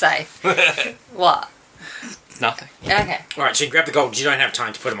always say. What? Nothing. Okay. All right, so you grab the gold. You don't have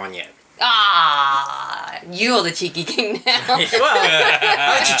time to put them on yet. Ah, you're the cheeky king now. Well,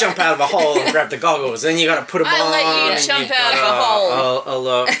 why don't you jump out of a hole and grab the goggles? Then you got to put them I'll on. let you and jump you've out of a gotta- hole. I'll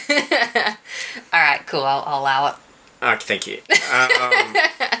look. All right, cool. I'll allow it. Okay, thank you.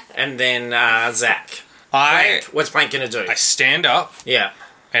 And then Zach. I What's Plank gonna do? stand up Yeah.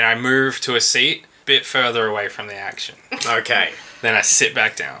 and I move to a seat a bit further away from the action. Okay. Then I sit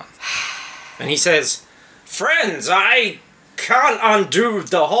back down. And he says, "Friends, I can't undo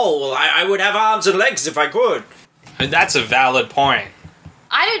the hole. I would have arms and legs if I could." And that's a valid point.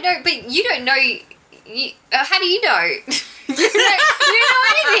 I don't know, but you don't know. How do you know? you don't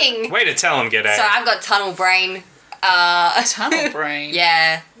know anything. Way to tell him, G'day. So I've got tunnel brain. Tunnel brain.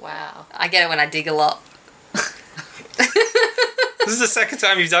 Yeah, Wow. I get it when I dig a lot. This is the second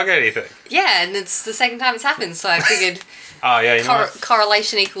time you've dug anything. Yeah, and it's the second time it's happened, so I figured Oh, yeah, you know what?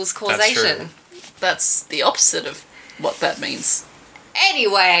 correlation equals causation. That's the opposite of what that means.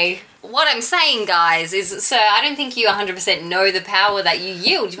 Anyway, what I'm saying, guys, is, sir, I don't think you 100% know the power that you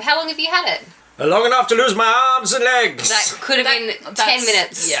yield. How long have you had it? Long enough to lose my arms and legs. That could have been 10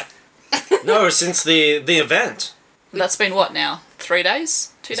 minutes. Yeah. No, since the event. That's been what now? 3 days?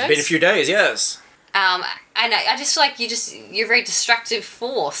 2 It's days? been a few days, yes. And I just feel like you're a very destructive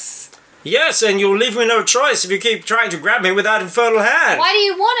force. Yes, and you'll leave me no choice if you keep trying to grab me with that infernal hand. Why do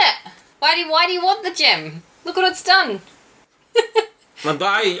you want it? Why do you want the gem? Look what it's done. And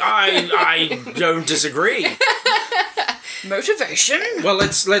I don't disagree. Motivation? Well,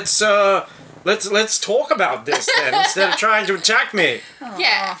 let's talk about this then instead of trying to attack me.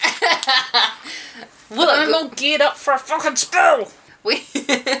 Yeah. I'm Well, all geared up for a fucking spell! we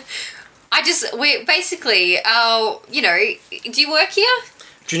basically, do you work here?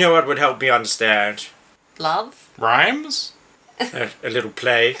 Do you know what would help me understand? Love? Rhymes? A little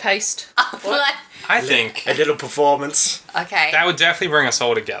play, Paste. I think a little performance. Okay. that would definitely bring us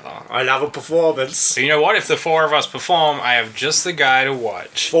all together. I love a performance. So you know what? If the four of us perform, I have just the guy to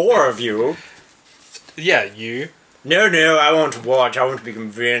watch. 4 of you. Yeah, you. No, I want to watch. I want to be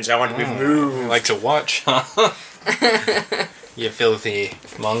convinced. I want to be moved. Like to watch, huh? You filthy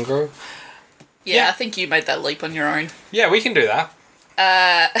mongrel. Yeah, Yeah. I think you made that leap on your own. Yeah, we can do that.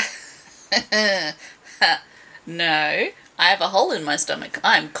 No. I have a hole in my stomach.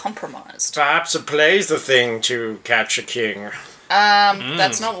 I'm compromised. Perhaps a play's the thing to catch a king.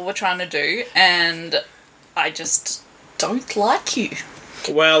 That's not what we're trying to do, and I just don't like you.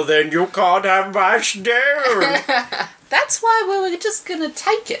 Well, then you can't have my stone. That's why we were just gonna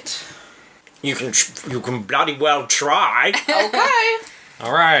take it. You can bloody well try. Okay.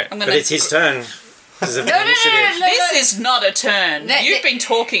 All right. I'm But gonna. it's his turn. This is an no, initiative. no. This is not a turn. No, You've no. been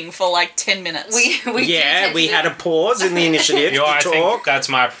talking for like 10 minutes. We Yeah, did we had a pause in the initiative You know, to I think talk. that's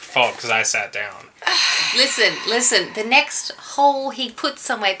my fault because I sat down. Listen. The next hole he puts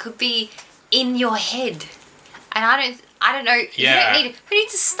somewhere could be in your head, and I don't know. Yeah. You don't need. Who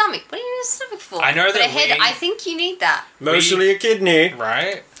needs a stomach? What do you need a stomach for? I know but that a head. we- I think you need that. Mostly a kidney.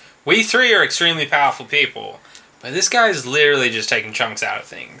 Right? We three are extremely powerful people, but this guy is literally just taking chunks out of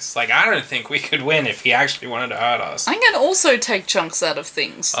things. Like, I don't think we could win if he actually wanted to hurt us. I'm going to also take chunks out of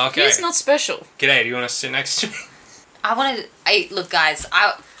things. Okay. He's not special. G'day, do you want to sit next to me? I want to. Look, guys.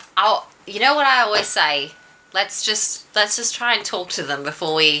 I'll. You know what I always say. Let's just try and talk to them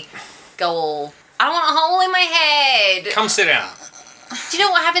before we go all. I don't want a hole in my head. Come sit down. Do you know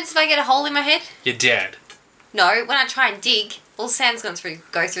what happens if I get a hole in my head? You're dead. No, when I try and dig, all the sand's going to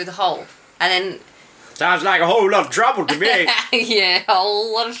go through the hole, and Sounds like a whole lot of trouble to me. then yeah, a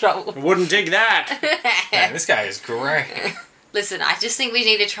whole lot of trouble. Wouldn't dig that. Man, this guy is great. Listen, I just think we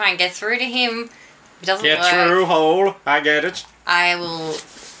need to try and get through to him. If it doesn't Get work, through hole. I get it. I will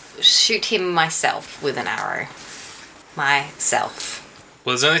shoot him myself with an arrow. Myself.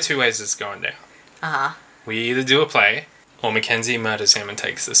 Well, there's only two ways it's going down. Uh-huh. We either do a play, or Mackenzie murders him and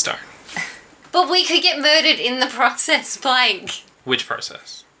takes the stone. But we could get murdered in the process, Blank. Which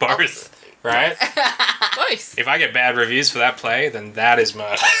process? Both. Right? Both. If I get bad reviews for that play, then that is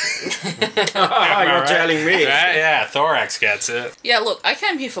murder. Oh, you're right? telling me. Right? Yeah, Thorax gets it. Yeah, look, I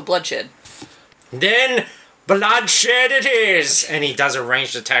came here for bloodshed. Then bloodshed it is. And he does a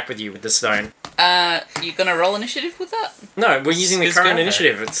ranged attack with you with the stone. You gonna roll initiative with that? No, we're using the It's current good.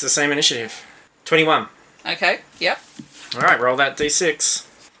 initiative. It's the same initiative. 21. Okay, yep. Alright, roll that d6.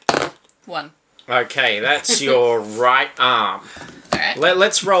 1. Okay, that's your right arm. Alright.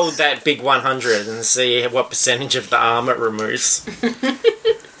 Let's roll that big 100 and see what percentage of the arm it removes.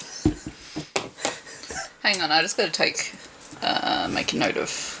 Hang on, I just gotta make a note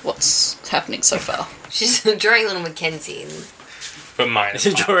of what's happening so far. She's drawing little Mackenzie. But mine is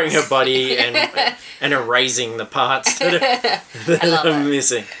Drawing her body and erasing the parts that love are it.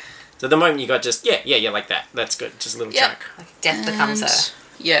 missing. So the moment you got just, yeah, like that. That's good. Just a little Yep. chunk. Death becomes her.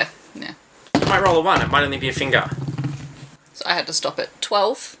 Yeah. You might roll a 1. It might only be a finger. So I had to stop it.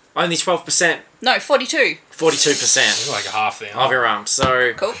 12. Only 12%. No, 42. 42% like half the of arm. your arm.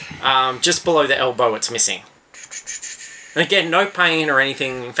 So Cool. just below the elbow it's missing. And again, no pain or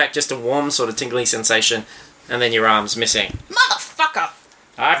anything. In fact, just a warm sort of tingling sensation. And then your arm's missing. Motherfucker!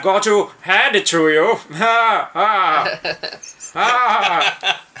 I've got to hand it to you. Ha, ha.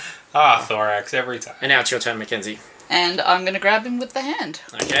 Ha. Ah, Thorax, every time. And now it's your turn, Mackenzie. And I'm gonna grab him with the hand.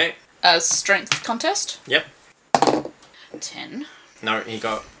 Okay. Strength contest. Yep. 10. No, he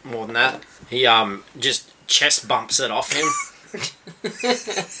got more than that. He just chest bumps it off him.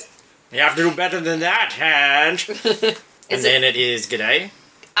 You have to do better than that, hand. And then it is G'day.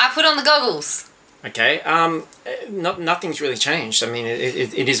 I put on the goggles. Okay. Nothing's really changed. I mean,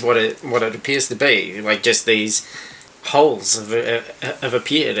 it is what it appears to be. Like just these holes have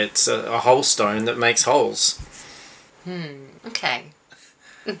appeared. It's a hole stone that makes holes. Okay.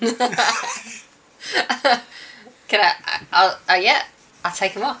 Can I'll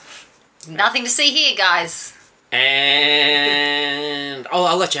take them off. Nothing to see here, guys. And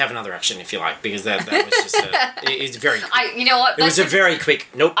I'll let you have another action if you like, because that was just it's very quick. You know what? It was a very quick.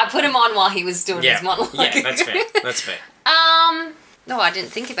 Nope. I put him on while he was doing Yeah. his monologue. Yeah, that's fair. That's fair. No, I didn't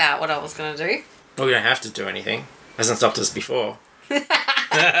think about what I was gonna do. Well, we don't have to do anything. Hasn't stopped us before.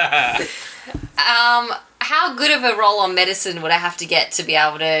 How good of a roll on medicine would I have to get to be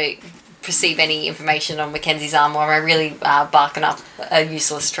able to perceive any information on Mackenzie's arm, or am I really barking up a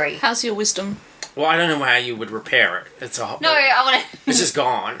useless tree? How's your wisdom? Well, I don't know how you would repair it. It's a No, I want to. It's just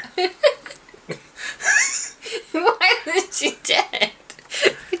gone. Why is she dead?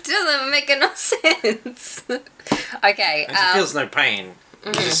 It doesn't make no sense. Okay. And she feels no pain.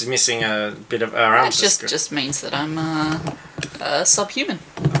 She's just missing a bit of her arms. That just means that I'm subhuman.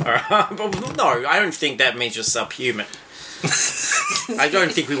 But no, I don't think that means you're subhuman. I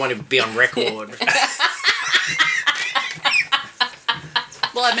don't think we want to be on record.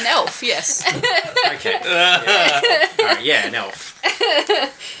 Well, I'm an elf, yes. Okay. Yeah. Alright, yeah, an elf.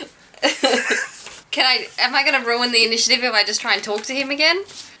 Am I going to ruin the initiative if I just try and talk to him again?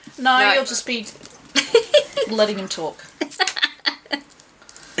 No, you'll just be letting him talk.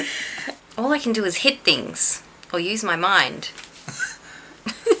 All I can do is hit things or use my mind.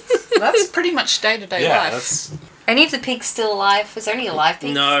 That's pretty much day-to-day Yeah, life. that's... Any of the pigs still alive? Was there any alive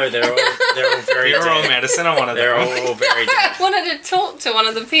pigs? No, they're all very You're all dead. medicine on one of They're them. all very I dead. wanted to talk to one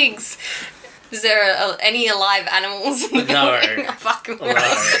of the pigs. Is there any alive animals in the No. building? Oh, fucking No,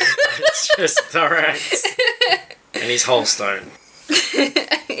 it's just Thorax. And his whole stone.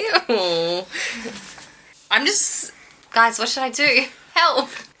 Ew. I'm just... Guys, what should I do? Help.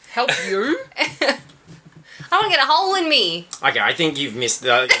 Help you? I don't get a hole in me. Okay, I think you've missed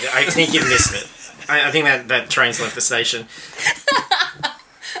I think you've missed it. I think that train's left the station.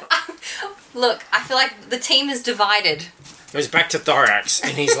 Look, I feel like the team is divided. It was back to Thorax,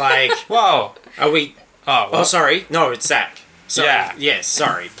 and he's like, Whoa. are we... Oh, Oh, sorry. No, it's Zach. Sorry. Yeah. Yes,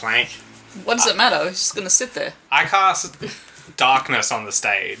 sorry, Plank. What does it matter? He's just gonna sit there. I cast darkness on the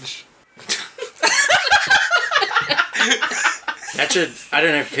stage. That should... I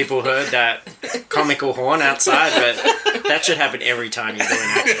don't know if people heard that comical horn outside, but that should happen every time you do an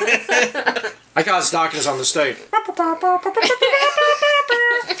action. I cast darkness on the stage.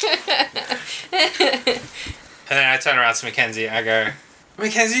 And then I turn around to Mackenzie. I go,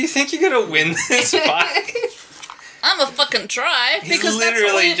 Mackenzie, you think you're gonna win this fight? I'ma fucking try He's because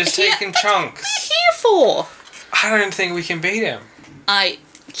literally that's just what we're taking chunks. here for. I don't think we can beat him. I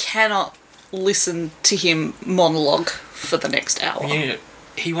cannot listen to him monologue for the next hour.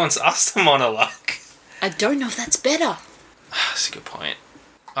 He wants us to monologue. I don't know if that's better. That's a good point.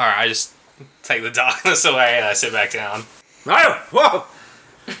 Alright, I just take the darkness away and I sit back down. Oh, whoa!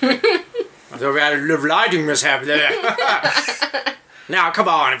 I thought we had a little lighting mishap there. Now, come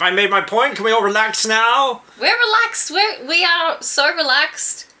on. If I made my point, can we all relax now? We're relaxed. We are so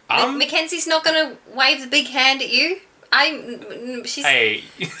relaxed. Mackenzie's not going to wave the big hand at you. She's Hey,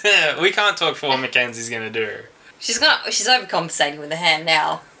 we can't talk for what Mackenzie's gonna do. she's overcompensating with the hand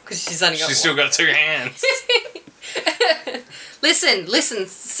now because she's only got She's one. still got two hands. Listen,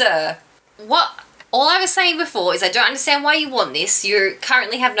 sir. What? All I was saying before is I don't understand why you want this. You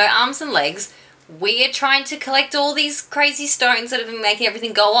currently have no arms and legs. We are trying to collect all these crazy stones that have been making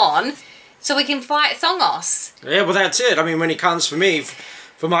everything go on so we can fight Thongos. Yeah, well, that's it. I mean, when he comes for me,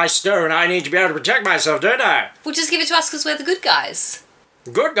 for my stone, I need to be able to protect myself, don't I? We'll just give it to us because we're the good guys.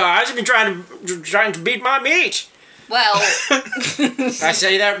 Good guys have been trying to beat my meat. Well, I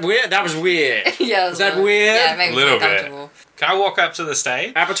say that weird. That was weird. yeah. Is that weird? Yeah, maybe Little bit. uncomfortable. Can I walk up to the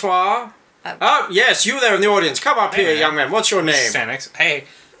stage? Abattoir. Oh yes, you there in the audience. Come up Hey, here, man. young man. What's your name? Stand next. Hey,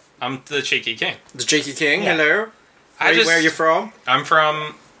 I'm the Cheeky King. The Cheeky King. Yeah. Hello. I Where are you from? I'm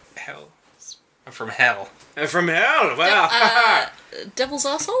from hell. I'm from hell. From hell. Well, Devil's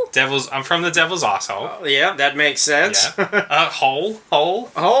asshole? I'm from the Devil's Arsehole. yeah, that makes sense. Yeah. Hole.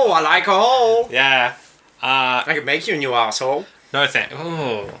 Oh, I like a hole. Yeah. I could make you a new asshole. No thank.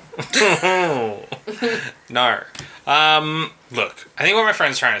 Oh. No. Look. I think what my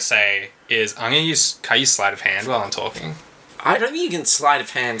friend's trying to say is I'm gonna use. Can I use sleight of hand while I'm talking? I don't think you can sleight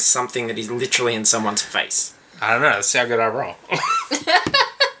of hand something that is literally in someone's face. I don't know. Let's see how good I roll.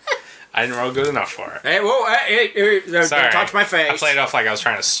 I didn't roll good enough for it. Hey, whoa, hey, don't Sorry. touch my I face. played off like I was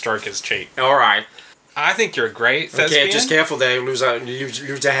trying to stroke his cheek. All right. I think you're a great thespian. Okay, just careful there. You lose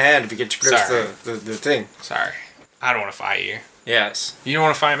a hand if you get too close Sorry. to the thing. Sorry. I don't want to fight you. Yes. You don't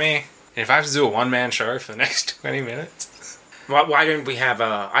want to fight me? And if I have to do a one-man show for the next 20 minutes? Why don't we have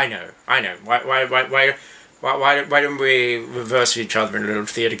a... I know. Why don't we reverse each other in a little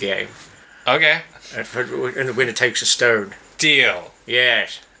theatre game? Okay. And the winner takes a stone. Deal.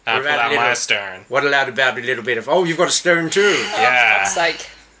 Yes. I What pull about out a my little- stern. What about a little bit of... Oh, you've got a stone too. Yeah. Fuck's sake.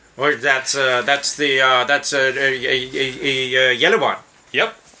 Well, that's a yellow one.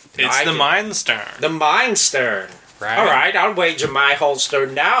 Yep. It's I the can- Mind Stern. The Mind Stone. Right. All right, I'll wager my whole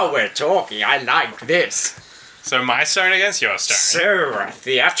stone. Now we're talking. I like this. So my stern against your stern. So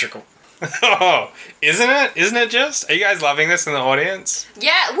theatrical. Oh, isn't it? Isn't it just? Are you guys loving this in the audience?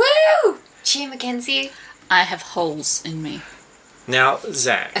 Yeah, woo! Cheer, Mackenzie. I have holes in me. Now,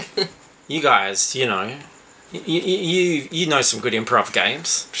 Zach, you guys, you know, you know some good improv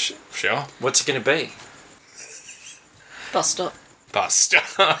games. Sure. What's it going to be? Bust up. Bust.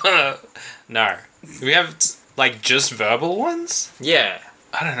 No. Do we have, like, just verbal ones? Yeah.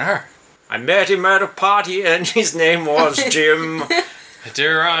 I don't know. I met him at a party and his name was Jim. Do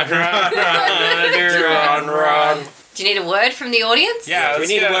run, run, run, do Run, run. Do you need a word from the audience? Yeah, we let's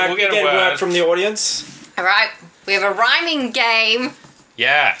need get, a word. we'll We get get a word. from the audience. All right, we have a rhyming game,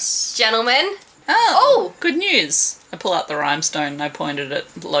 Yes. gentlemen. Oh, good news. I pull out the rhymestone and I pointed at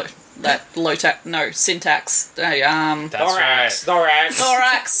syntax. That's Thorax. right. Thorax.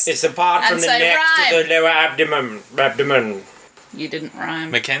 Thorax. It's the part And from the say neck to rhyme. the lower abdomen. You didn't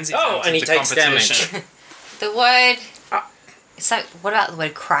rhyme. Mackenzie. Oh, entered and he the takes competition. The word. So, what about the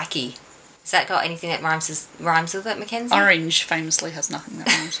word cracky? Has that got anything that rhymes with it, Mackenzie? Orange famously has nothing that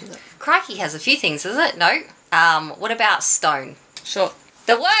rhymes with it. Cracky has a few things, does it? No. What about stone? Sure.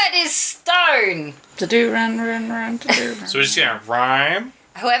 The word is stone. To do run, to do run. So we're just gonna rhyme.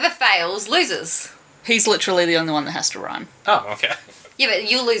 Whoever fails loses. He's He's literally the only one that has to rhyme. Oh, okay. Yeah, but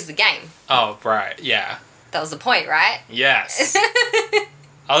you'll lose the game. Oh, right. Yeah. That was the point, right? Yes.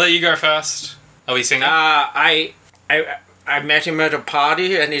 I'll let you go first. Are we singing? I met him at a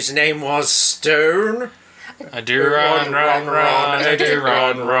party and his name was Stone. I do run, I do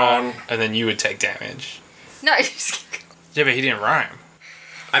run. And then you would take damage. No, Yeah, but he didn't rhyme.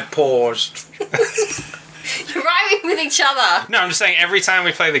 I paused. you're rhyming with each other. No, I'm just saying every time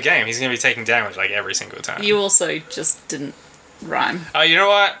we play the game, he's going to be taking damage, like, every single time. You also just didn't rhyme. Oh, you know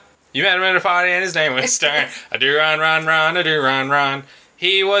what? You met him at a party and his name was Stern. I do run, I do run.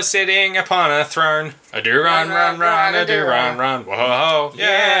 He was sitting upon a throne. I do run, I do run. Whoa,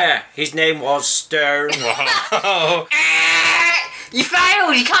 Yeah, his name was Stone. Whoa. You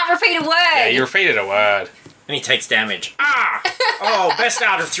failed. You can't repeat a word. Yeah, you repeated a word. And he takes damage. Ah! Oh, best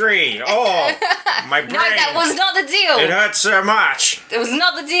out of 3. Oh, my brain. No, that was not the It deal. hurts so much. That was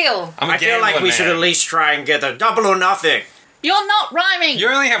not the deal. I'm a I feel like gambler, we should man. at least try and get a double or nothing. You're not rhyming! You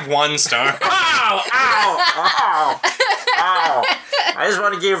only have one stone. Ow! Ow! Ow! Ow! I just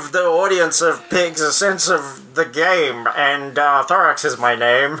want to give the audience of pigs a sense of the game, and Thorax is my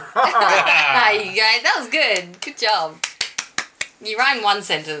name. There you go. That was good. Good job. You rhymed one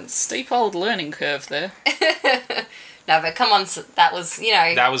sentence. Steep old learning curve there. No, but come on. That was,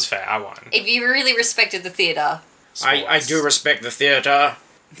 That was fair. I won. if you really respected the theatre. I do respect the theatre.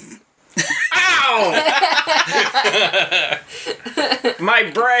 Ow! My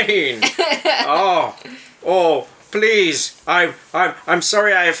brain. Oh, please. I'm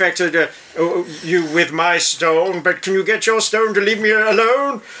sorry I affected you with my stone, but can you get your stone to leave me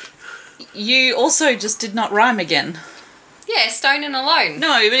alone? You also just did not rhyme again. Yeah, stone and alone.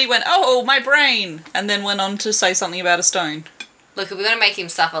 No, but he went, oh, my brain, and then went on to say something about a stone. Look, if we're going to make him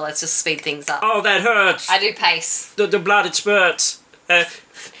suffer, let's just speed things up. Oh, that hurts. I do pace. The blood, it spurts. I've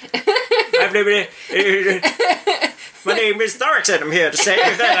never... My name is Thorax and I'm here to say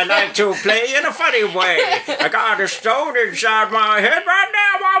that I like to play in a funny way. I got a stone inside my head right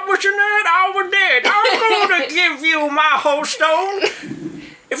now. I'm wishing that I was dead. I'm going to give you my whole stone.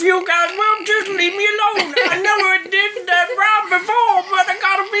 If you guys will just leave me alone. I know it did that rhyme before, but I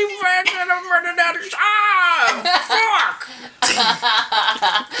gotta be fast and I'm running out of...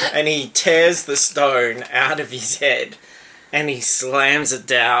 fuck! And he tears the stone out of his head and he slams it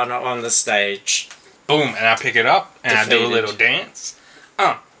down on the stage. Boom, and I pick it up, and I do a Defeated. little dance.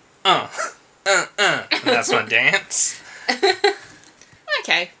 And that's my dance.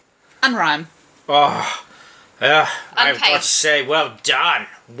 Okay. Unrhyme. Oh, yeah, I've got to Unpaid. say, well done.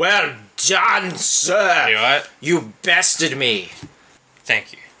 Well done, sir. You know what? You bested me.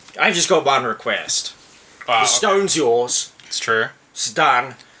 Thank you. I've just got one request. Wow, The stone's yours. it's true. It's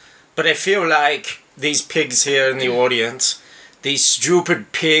done. But I feel like these pigs here in the audience, these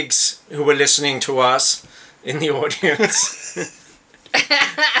stupid pigs who were listening to us in the audience,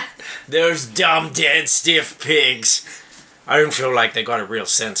 those dumb, dead, stiff pigs, I don't feel like they got a real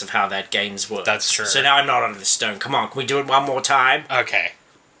sense of how that game's work. That's true. So now I'm not under the stone. Come on, can we do it one more time? Okay.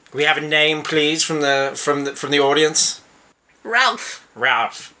 Can we have a name, please, from the audience? Ralph.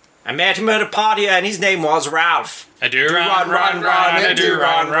 Ralph. I met him at a party and his name was Ralph. I do run, I do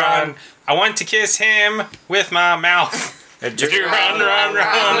run. I want to kiss him with my mouth. I I do run,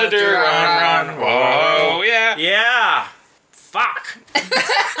 I do run. Whoa, yeah. Yeah. Fuck.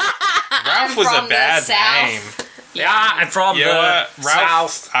 Ralph was from a the bad South. name. Yeah, I'm from You know what? the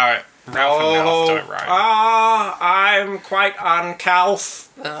Ralph. South. Alright, Ralph and Mouth don't rhyme. I'm quite uncouth.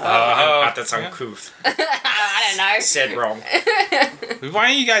 Not that's uncouth. I don't know. Said wrong. Why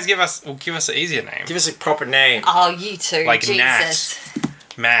don't you guys give us an easier name? Give us a proper name. Oh, you two. Like Jesus.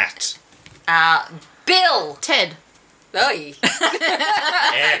 Matt. Bill. Ted. Oy.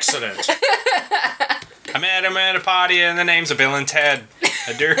 Excellent. I met him at a party and the names are Bill and Ted.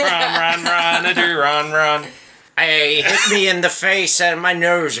 I do run, I do run. Hey, hit me in the face and my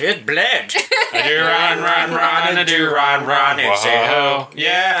nose, it bled. I do run, I do run. Whoa,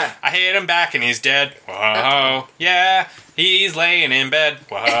 yeah. I hit him back and he's dead. Whoa, yeah. He's laying in bed.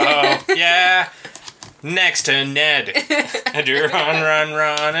 Whoa, yeah. Next to Ned. I do run,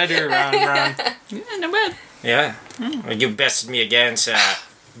 I do run. Yeah, no bad. Yeah. Well, you bested me again, sir.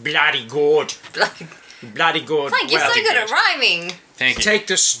 Bloody good. Bloody good. Like, you're Well, so good at rhyming. Thank you. Take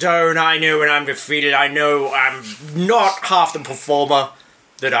the stone. I know when I'm defeated. I know I'm not half the performer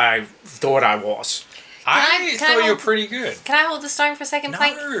that I thought I was. I can I thought you were hold- pretty good. Can I hold the stone for a second,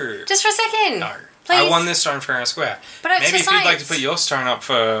 Plank? No. Just for a second. No. Please. I won this stone fair and square. But it's Maybe for if you'd like to science. put your stone up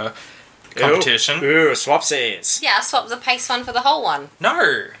for competition. Ooh, swapsies. Yeah, I swapped the pace one for the whole one.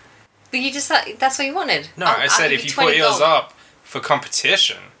 No. But you just that's what you wanted. No, I'll I said give if you 20 put yours gold. up for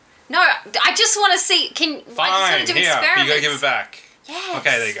competition. No, I just want to see. I just Fine, want to do here, but experiments. you gotta give it back. Yes.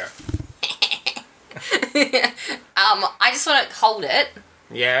 Okay, there you go. I just want to hold it,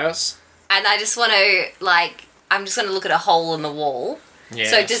 Yes. and I just want to I'm just going to look at a hole in the wall. Yes.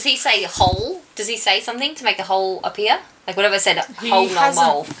 So does he say hole? Does he say something to make a hole appear? Like whatever said, He hole no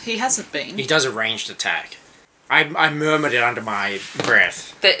mole. He hasn't been. He does a ranged attack. I murmured it under my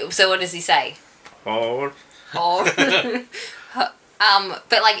breath. But so what does he say? Oh. Or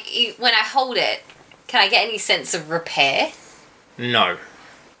but when I hold it, can I get any sense of repair? No.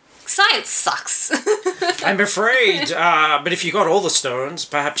 Science sucks. I'm afraid, but if you got all the stones,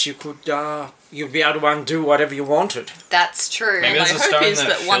 perhaps you could, you'd be able to undo whatever you wanted. That's true. Maybe My there's a hope stone is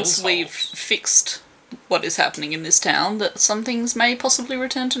that that once fills we've holes. fixed what is happening in this town, that some things may possibly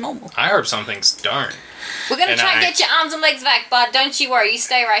return to normal. I hope some things don't. We're gonna And try and I- get your arms and legs back, bud. Don't you worry. You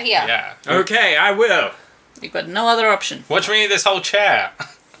stay right here. Yeah. Okay, I will. You've got no other option. Watch me this whole chair.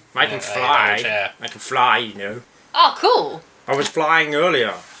 I can Yeah, fly. chair. I can fly, you know. Oh, cool. I was flying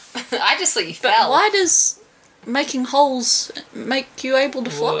earlier. I just thought you But fell. why does making holes make you able to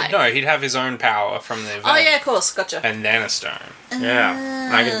fly? Well, no, he'd have his own power from the event. Oh yeah, of course, gotcha. And then a stone.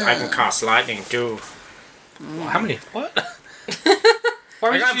 Yeah. I can cast lightning too. Well, how many? What? Why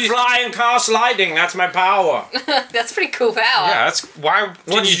I would can you? fly and cast lightning. That's my power. That's pretty cool power. Yeah, that's why. What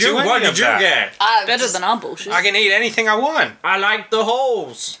didn't did you do What any did of you that? get? Better just- than our bullshit. I can eat anything I want. I like the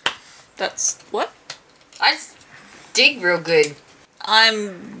holes. That's what? I just dig real good.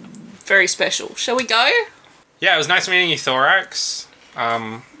 I'm very special. Shall we go? Yeah, it was nice meeting you, Thorax.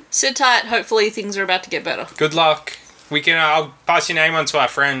 Sit tight. Hopefully things are about to get better. Good luck. We can. I'll pass your name on to our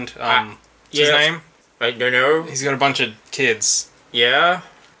friend. What's his yes. name? I don't know. He's got a bunch of kids. Yeah.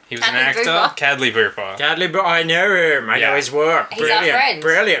 He was an Cadley actor. Booper. Cadley Booper. Cadley, but I know him. I know Yeah. his work. He's our Brilliant. friend.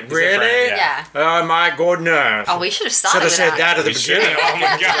 Brilliant. He's a Really? friend, Yeah. Oh my goodness. Oh, we should have Should started have with said that at the We should. beginning. Oh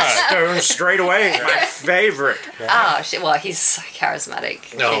my god. Stone straight away. My favorite. Oh shit! Well, he's so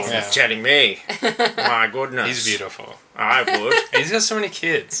charismatic. No, Jesus. Yeah. telling me. My goodness. He's beautiful. I would. He's got so many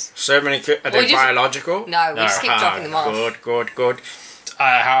kids. So many. Are Well, they just- biological? No, we No. just keep dropping them off. Good, good, good.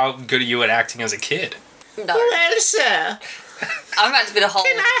 How good are you at acting as a kid? No, Well, sir, I'm about to bit a hole.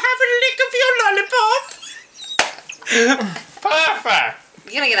 can I have a lick of your lollipop? Perfect.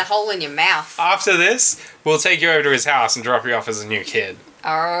 You're gonna get a hole in your mouth. After this, we'll take you over to his house and drop you off as a new kid.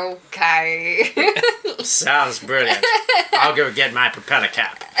 Okay. Sounds brilliant. I'll go get my propeller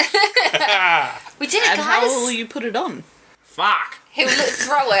cap. We did it, And how will guys. you put it on? Fuck. He'll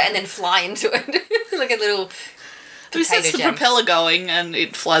throw it and then fly into it like a little. Who sets Potato the jam. propeller going and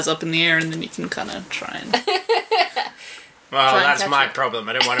it flies up in the air and then you can kind of try and... Well, Try and that's catch my it. problem.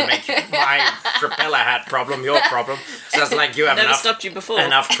 I don't want to make my propeller hat problem your problem. Sounds like you have Never enough stopped you before.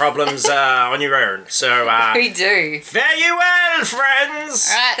 problems on your own. So, We do. fare you well, friends.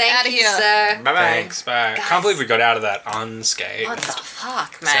 Alright, Thank out of you, here. sir. Bye bye. Thanks, bye. Guys. Can't believe we got out of that unscathed. What the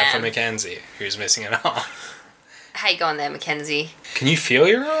fuck, Except for man? Mackenzie, who's missing an arm. How you going there, Mackenzie? Can you feel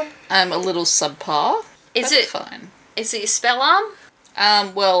your arm? I'm a little subpar. Is but it fine? is it your spell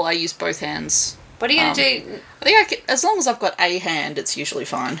arm? Well, I use both hands. What are you gonna do? I think as long as I've got a hand, it's usually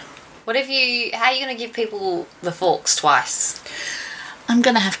fine. What if you? How are you gonna give people the forks twice? I'm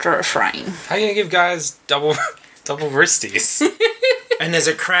gonna have to refrain. How are you gonna give guys double wristies? And there's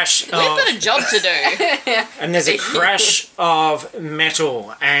a crash We've got a job to do. And there's a crash of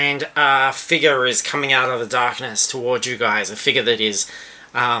metal, and a figure is coming out of the darkness towards you guys. A figure that is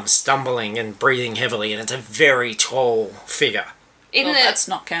stumbling and breathing heavily, and it's a very tall figure. In Well, the that's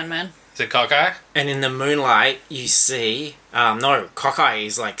not Can Man. Is it cockeye? And in the moonlight, you see no, Cockeye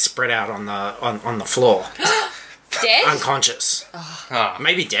is like spread out on the floor, dead. unconscious, Ah.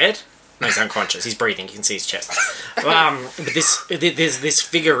 maybe dead. No, he's unconscious. He's breathing. You can see his chest. But this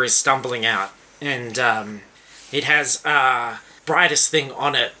figure is stumbling out, and it has brightest thing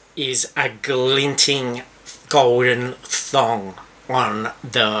on it is a glinting golden thong on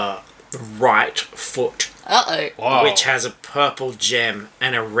the right foot, Uh-oh. Whoa. which has a purple gem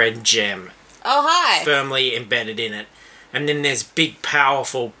and a red gem Oh, hi. firmly embedded in it. And then there's big,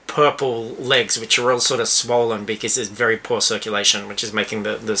 powerful purple legs, which are all sort of swollen because there's very poor circulation, which is making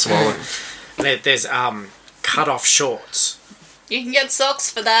the swollen. There's cut-off shorts, You can get socks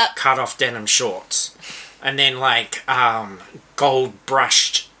for that. cut-off denim shorts, and then like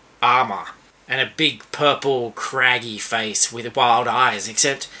gold-brushed armor, and a big purple, craggy face with wild eyes.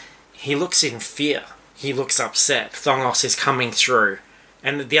 Except he looks in fear. He looks upset. Thongos is coming through.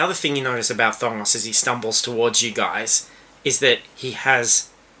 And the other thing you notice about Thongos as he stumbles towards you guys is that he has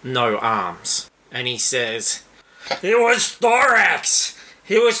no arms. And he says, "It was Thorax!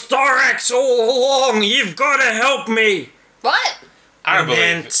 He was Thorax all along. You've got to help me. What? I don't And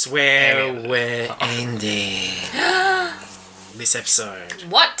believe that's where any of it. we're ending this episode.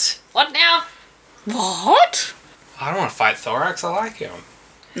 What? What now? What? I don't want to fight Thorax. I like him.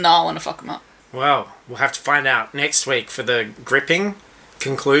 No, I want to fuck him up. Well, we'll have to find out next week for the gripping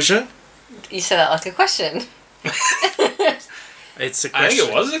conclusion. You said that like a question. It's a I question. think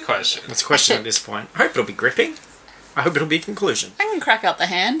it was a question. It's a question at this point. I hope it'll be gripping. I hope it'll be a conclusion. I can crack out the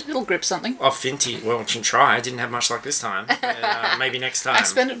hand. It'll grip something. Oh, Finty, well, you can try. I didn't have much luck this time. Maybe next time. I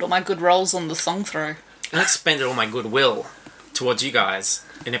expended all my good rolls on the thong throw. I expended all my goodwill towards you guys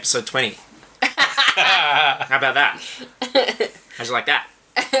in episode 20. How about that? How'd you like that?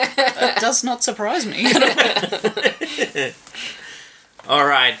 That does not surprise me. All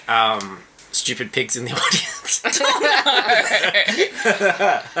right, stupid pigs in the audience.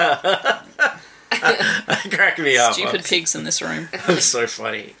 Crack me up. Stupid pigs in this room. I'm so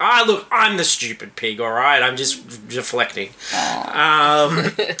funny. Look, I'm the stupid pig, alright? I'm just deflecting.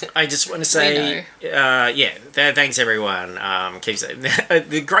 I just want to say, thanks everyone. Keep saying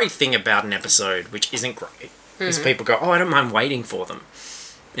the great thing about an episode, which isn't great, is people go, I don't mind waiting for them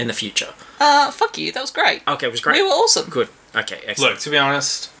in the future. Fuck you. That was great. Okay, it was great. We were awesome. Good. Okay, excellent. Look, to be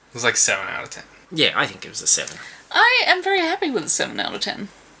honest, it was like 7 out of 10. Yeah, I think it was a 7. I am very happy with a 7 out of 10.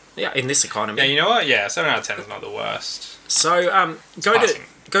 Yeah, in this economy. Yeah, you know what? Yeah, 7 out of 10 is not the worst. So, passing.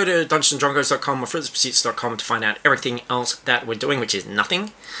 go to dungeonsanddrangos.com or fruitlesspursuits.com to find out everything else that we're doing, which is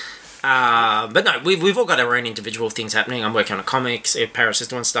nothing. But no, we've all got our own individual things happening. I'm working on a comics. Paris is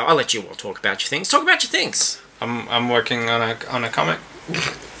doing stuff. I'll let you all talk about your things. Talk about your things. I'm working on a comic.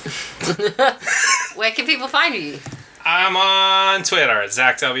 Where can people find you? I'm on Twitter at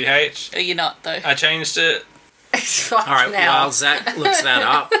ZachWH. Are you not, though? I changed it. All right, while Zach looks that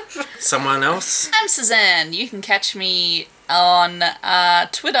up, someone else. I'm Suzanne. You can catch me on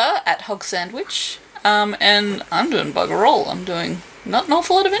Twitter at HogSandwich. And I'm doing bugger all. I'm doing not an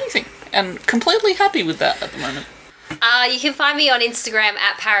awful lot of anything. And completely happy with that at the moment. You can find me on Instagram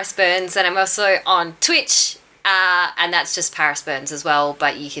at Paris Burns, and I'm also on Twitch, and that's just Paris Burns as well,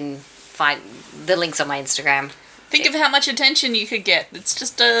 but you can find the links on my Instagram. Think of how much attention you could get. It's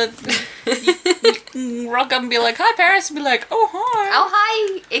just you can rock up and be like, hi, Paris, and be like, oh, hi. Oh,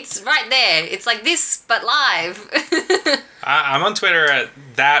 hi! It's right there. It's like this, but live. I'm on Twitter at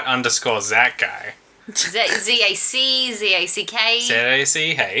that_Zach guy. Z-A-C, Z-A-C-K.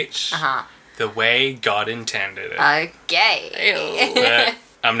 ZACH. Uh-huh. The way God intended it. Okay. Ew. But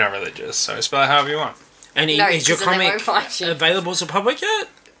I'm not religious, so spell it however you want. And No, is your because then they comic won't find you. available to public yet?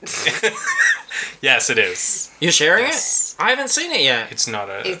 Yes, it is. You're sharing Yes. it? I haven't seen it yet. It's not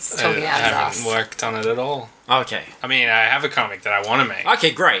a. It's talking out I his haven't ass. worked on it at all. Okay. I mean, I have a comic that I want to make. Okay,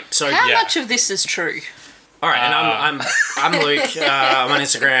 great. So, How Yeah. much of this is true? all right, and I'm Luke. I'm on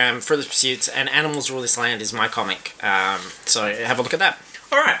Instagram, Fruitless Pursuits, and Animals Rule This Land is my comic. So have a look at that.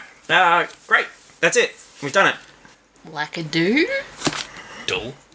 All right, great. That's it. We've done it. Like a do? Dull.